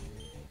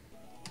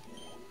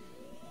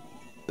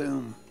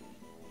 Boom.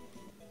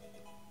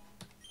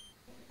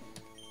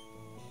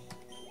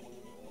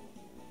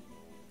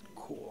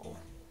 Cool.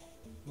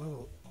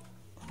 Whoa.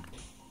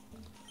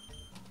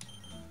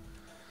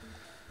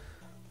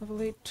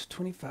 Level 8,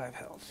 25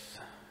 health.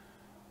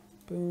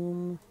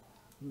 Boom.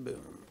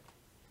 Boom.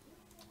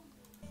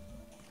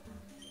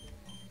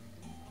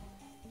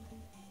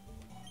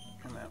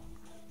 And that.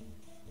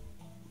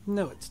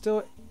 No, it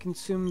still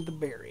consumed the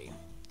berry.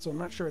 So I'm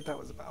not sure what that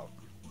was about.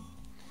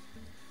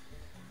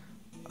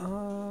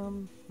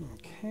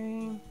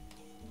 Okay.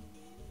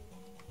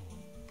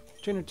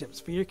 Trainer tips.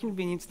 For your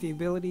convenience, the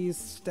abilities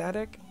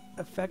Static,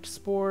 Effect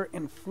Spore,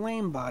 and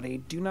Flame Body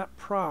do not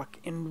proc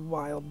in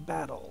wild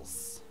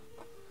battles.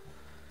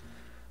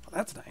 Well,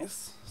 that's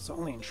nice. So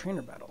only in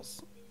trainer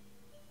battles.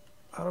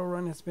 Auto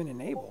run has been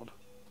enabled.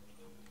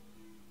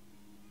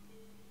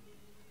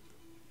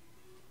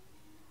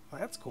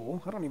 Well, that's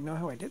cool. I don't even know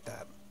how I did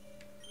that.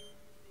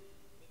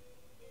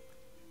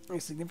 A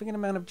significant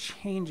amount of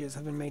changes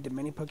have been made to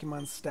many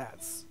Pokemon's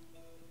stats.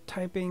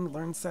 Typing,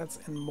 learn sets,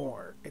 and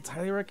more. It's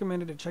highly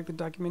recommended to check the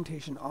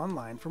documentation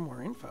online for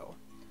more info.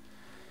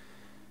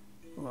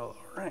 Well,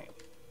 alright.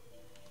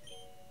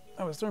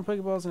 I was throwing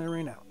Pokeballs and I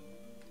ran out.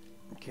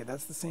 Okay,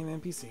 that's the same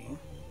NPC.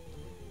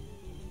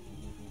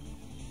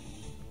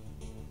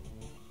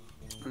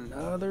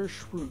 Another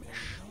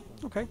Shroomish.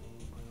 Okay.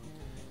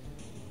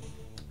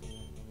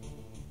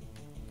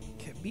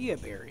 Could be a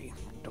berry.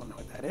 Don't know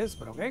what that is,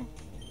 but okay.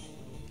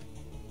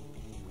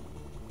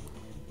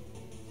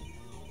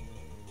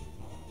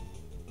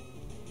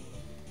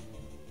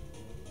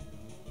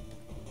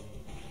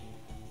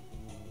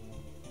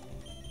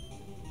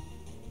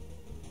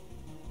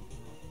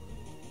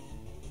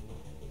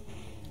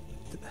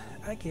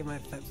 I gave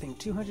that thing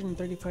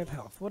 235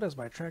 health. What is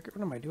my tracker?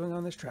 What am I doing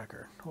on this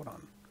tracker? Hold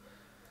on.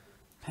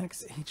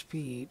 Max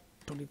HP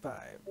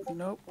 25.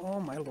 Nope. Oh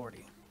my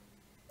lordy.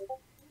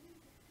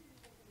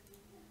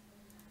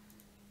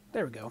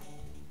 There we go.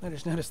 I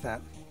just noticed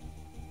that.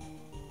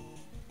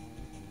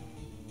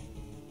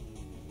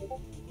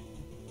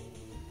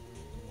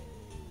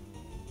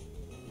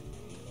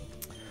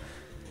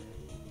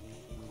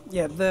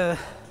 Yeah,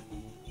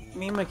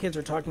 me and my kids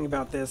were talking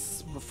about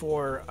this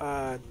before,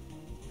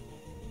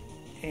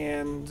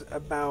 and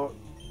about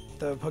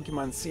the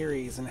Pokemon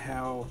series and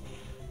how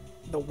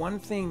the one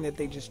thing that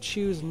they just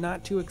choose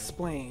not to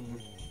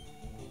explain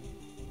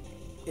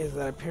is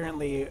that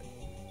apparently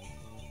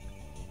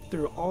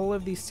through all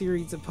of these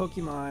series of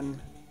Pokemon,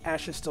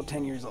 Ash is still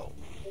 10 years old.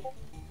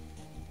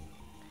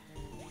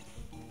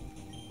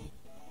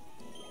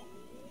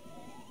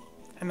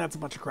 And that's a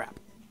bunch of crap.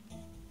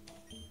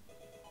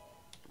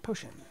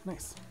 Potion,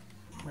 nice.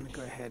 I'm gonna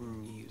go ahead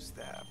and use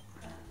that.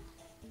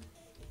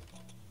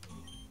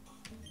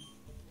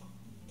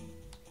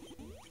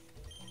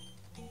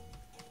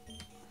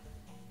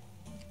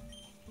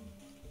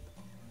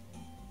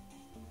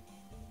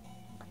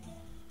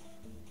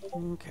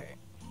 Okay.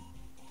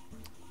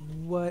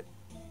 What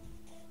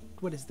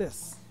is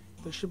this?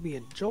 There should be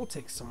a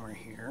Joltik somewhere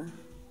here.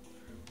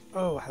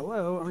 Oh,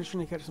 hello. I'm just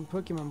trying to catch some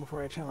Pokemon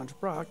before I challenge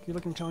Brock. You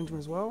looking to challenge him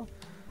as well?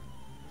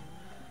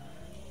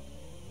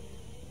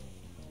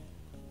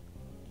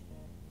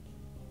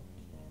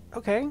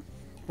 Okay.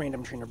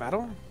 Random trainer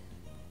battle.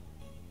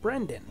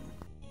 Brendan.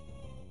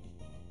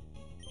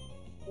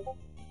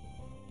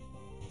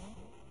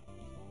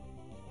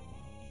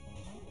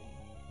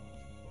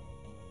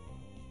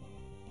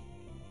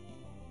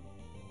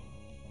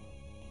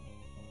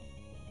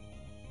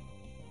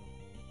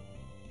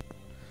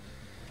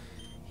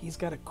 He's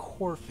got a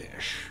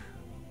Corphish.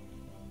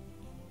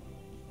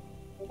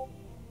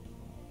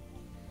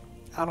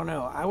 I don't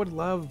know. I would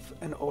love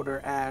an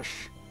older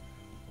Ash,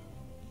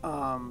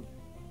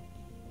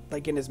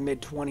 like in his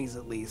mid-20s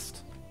at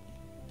least.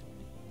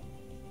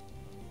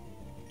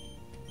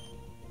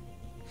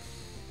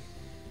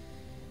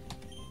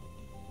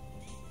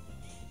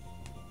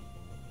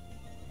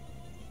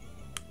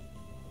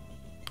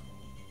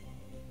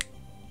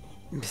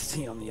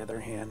 Misty, on the other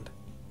hand.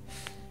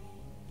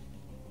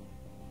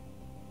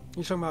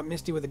 You're talking about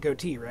Misty with a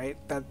goatee, right?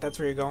 That's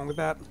where you're going with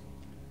that?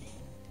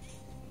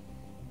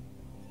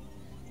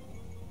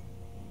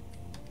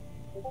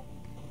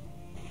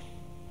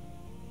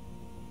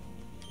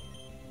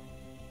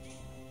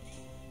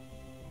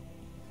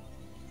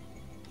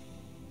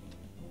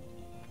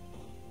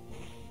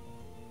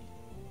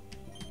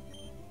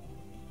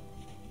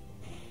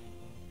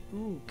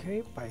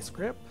 Okay, Vice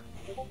Grip.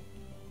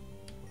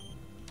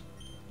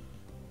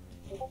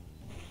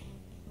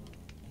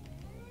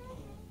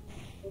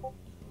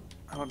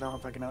 I don't know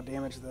if I can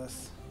outdamage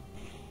this.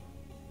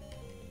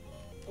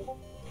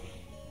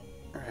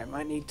 Alright,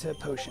 might need to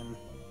potion.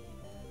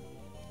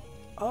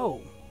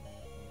 Oh!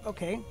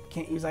 Okay,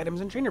 can't use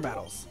items in trainer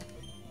battles.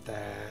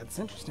 That's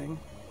interesting.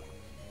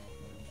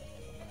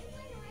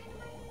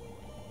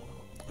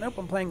 Nope,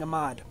 I'm playing a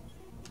mod.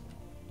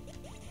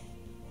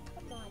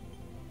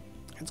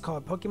 It's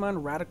called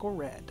Pokémon Radical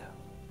Red.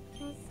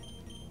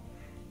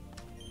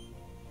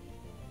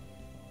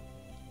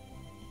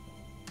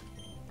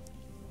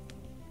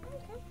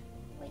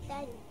 Wait,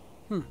 Daddy.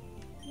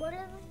 What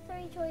are the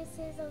 3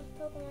 choices of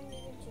Pokemon you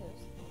can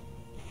choose?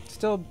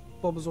 Still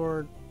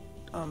Bulbasaur,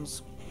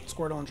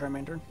 Squirtle, and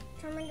Charmander.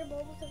 Charmander,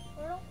 Bulbasaur,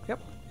 Squirtle?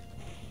 Yep.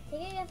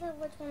 Take a guess of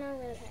which one I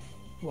would pick.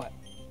 What?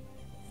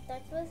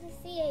 Starts with a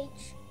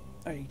CH.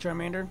 Are you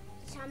Charmander?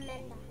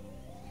 Charmander.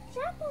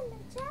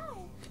 Charmander,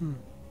 ciao.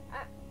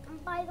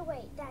 By the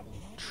way, Daddy.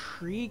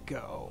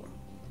 Trico.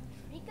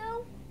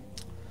 Rico?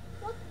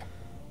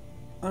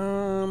 What?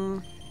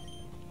 Um,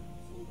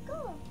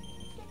 Rico.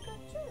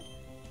 Pikachu.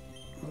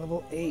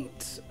 level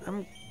 8.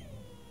 I'm...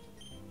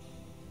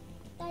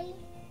 Daddy.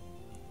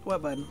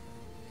 What, bud?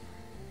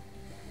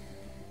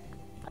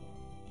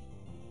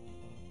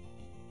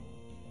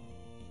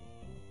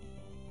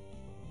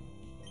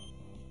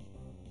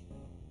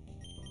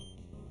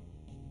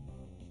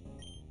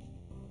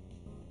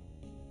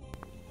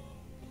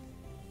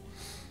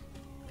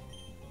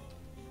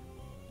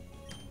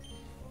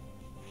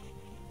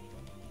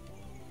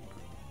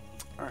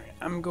 Alright,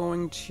 I'm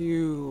going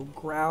to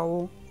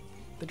growl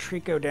the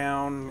Trico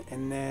down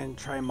and then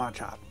try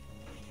Machop.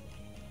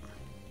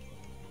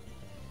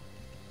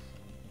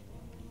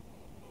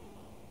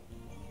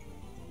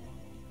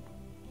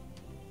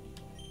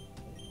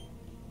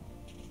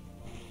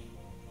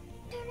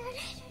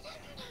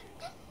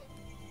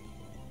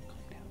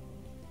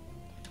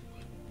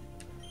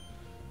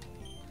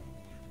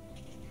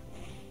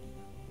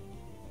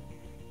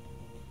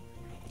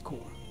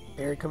 Cool.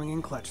 Barry coming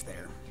in clutch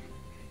there.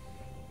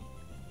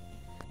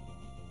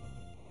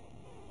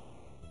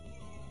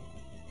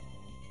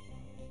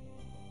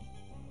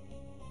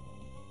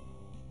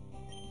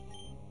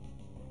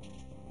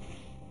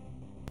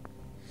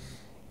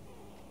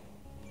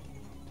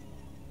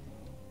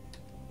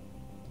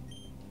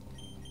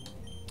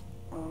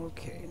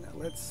 Okay, now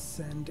let's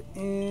send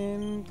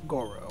in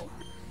Goro.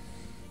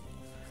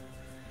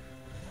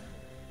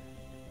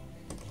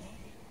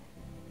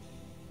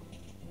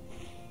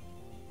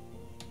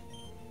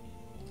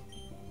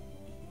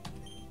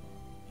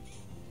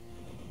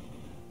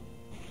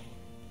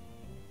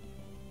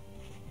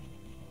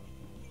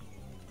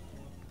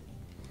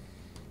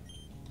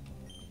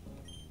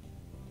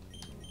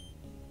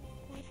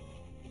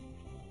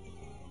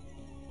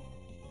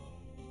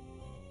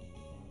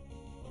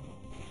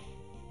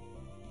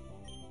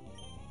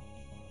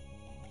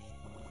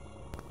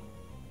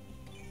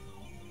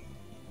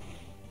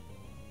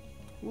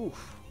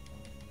 Oof.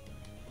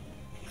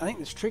 I think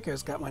this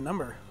Trico's got my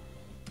number.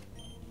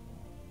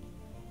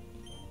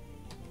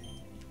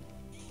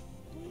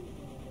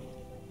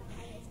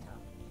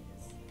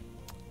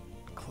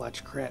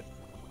 Clutch crit.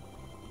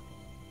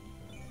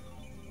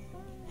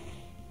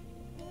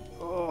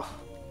 Oh.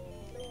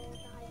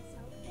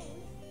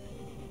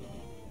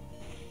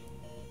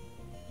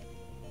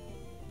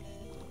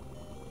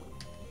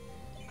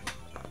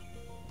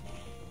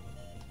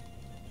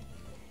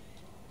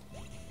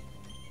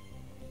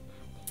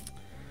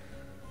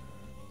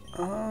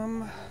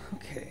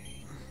 Okay.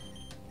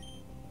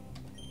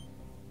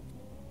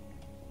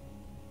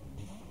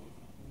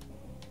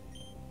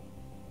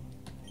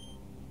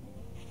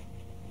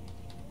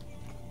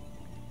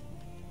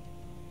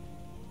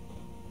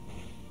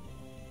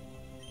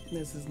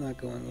 This is not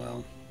going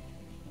well.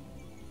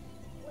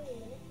 Wait,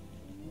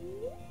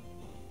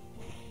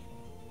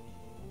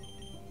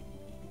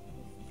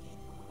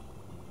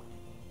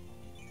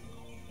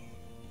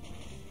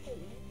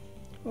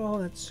 Oh,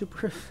 that's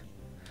super...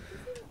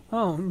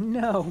 Oh,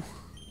 no.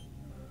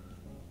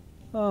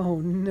 Oh,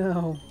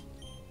 no.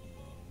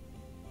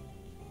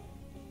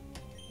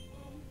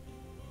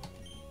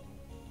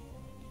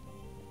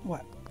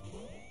 What?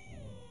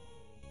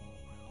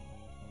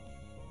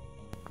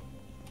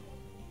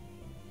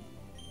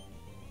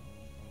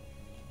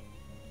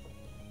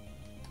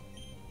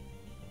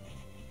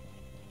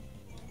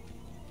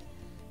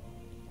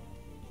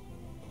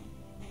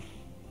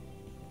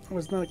 I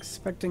was not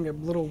expecting a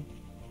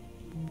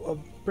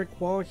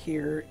brick wall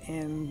here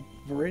in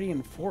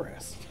Viridian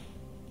Forest.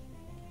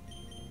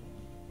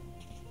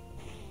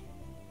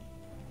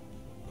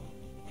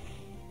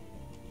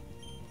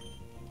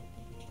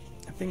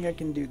 I think I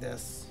can do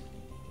this.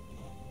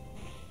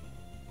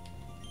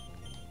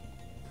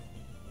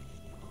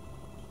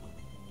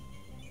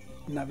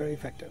 Not very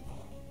effective.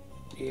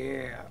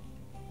 Yeah.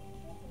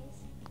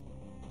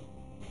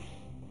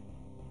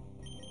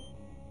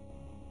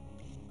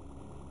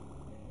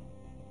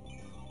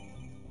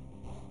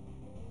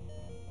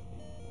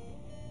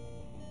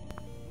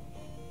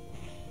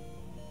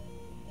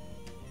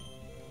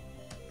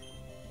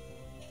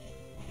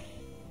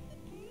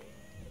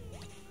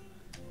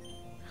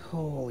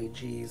 Holy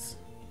jeez.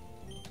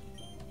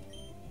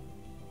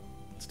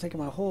 It's taken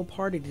my whole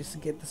party just to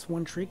get this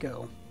one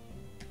Trico.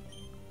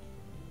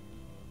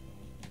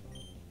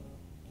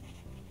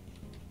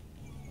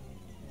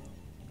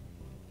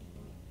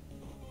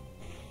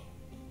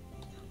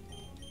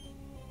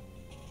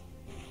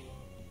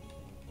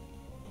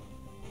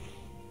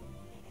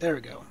 There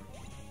we go.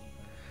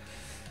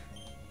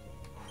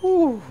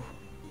 Whew.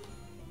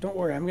 Don't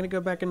worry, I'm gonna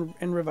go back and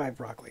revive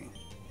Broccoli.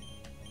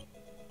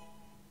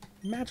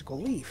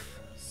 Magical leaf.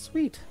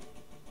 Sweet.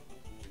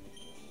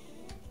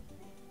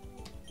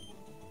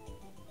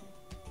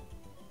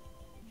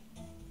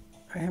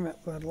 I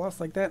haven't lost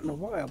like that in a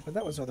while, but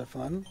that was rather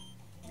fun.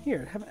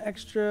 Here, have an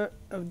extra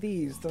of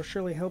these. They'll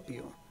surely help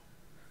you.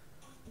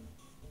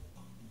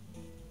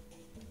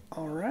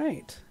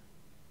 Alright.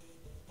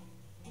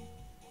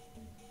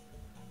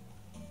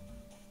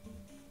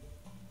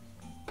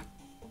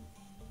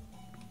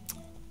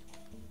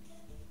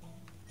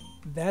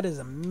 That is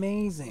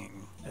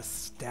amazing. A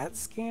stat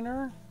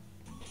scanner?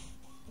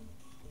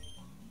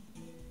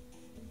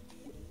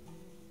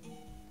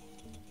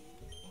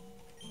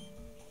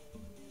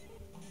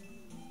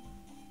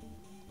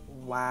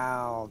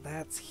 Wow,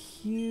 that's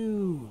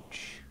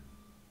huge.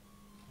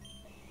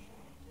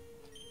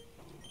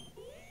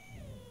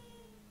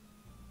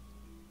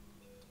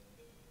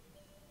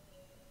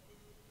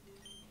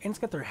 And it's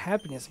got their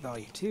happiness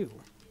value too.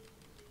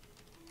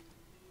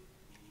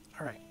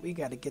 Alright, we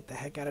gotta get the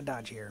heck out of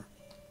Dodge here.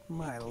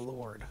 My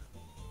lord.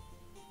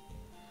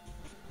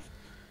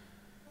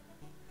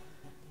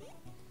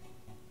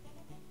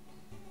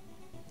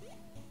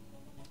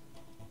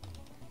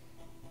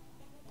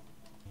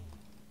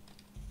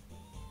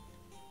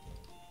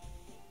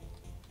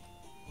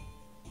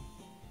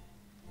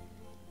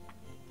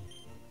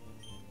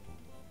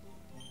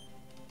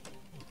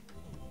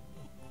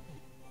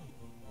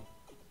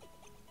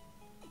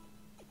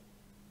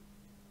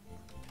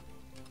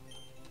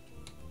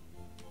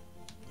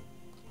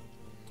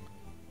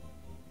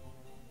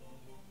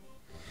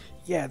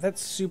 Yeah,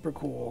 that's super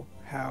cool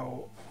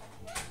how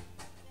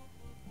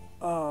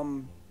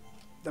I'm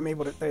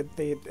able to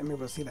I'm able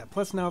to see that.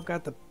 Plus now I've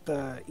got the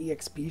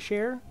EXP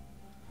share.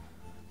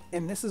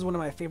 And this is one of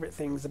my favorite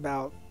things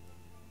about,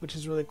 which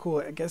is really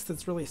cool. I guess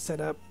that's really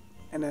set up,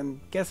 and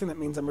I'm guessing that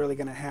means I'm really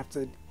going to have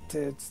to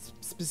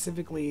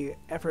specifically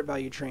effort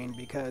value train,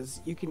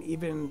 because you can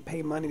even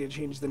pay money to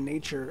change the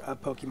nature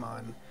of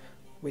Pokemon,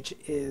 which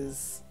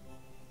is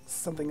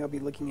something I'll be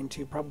looking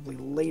into probably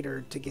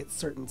later to get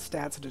certain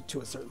stats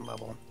to a certain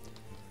level.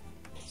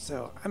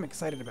 So I'm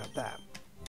excited about that.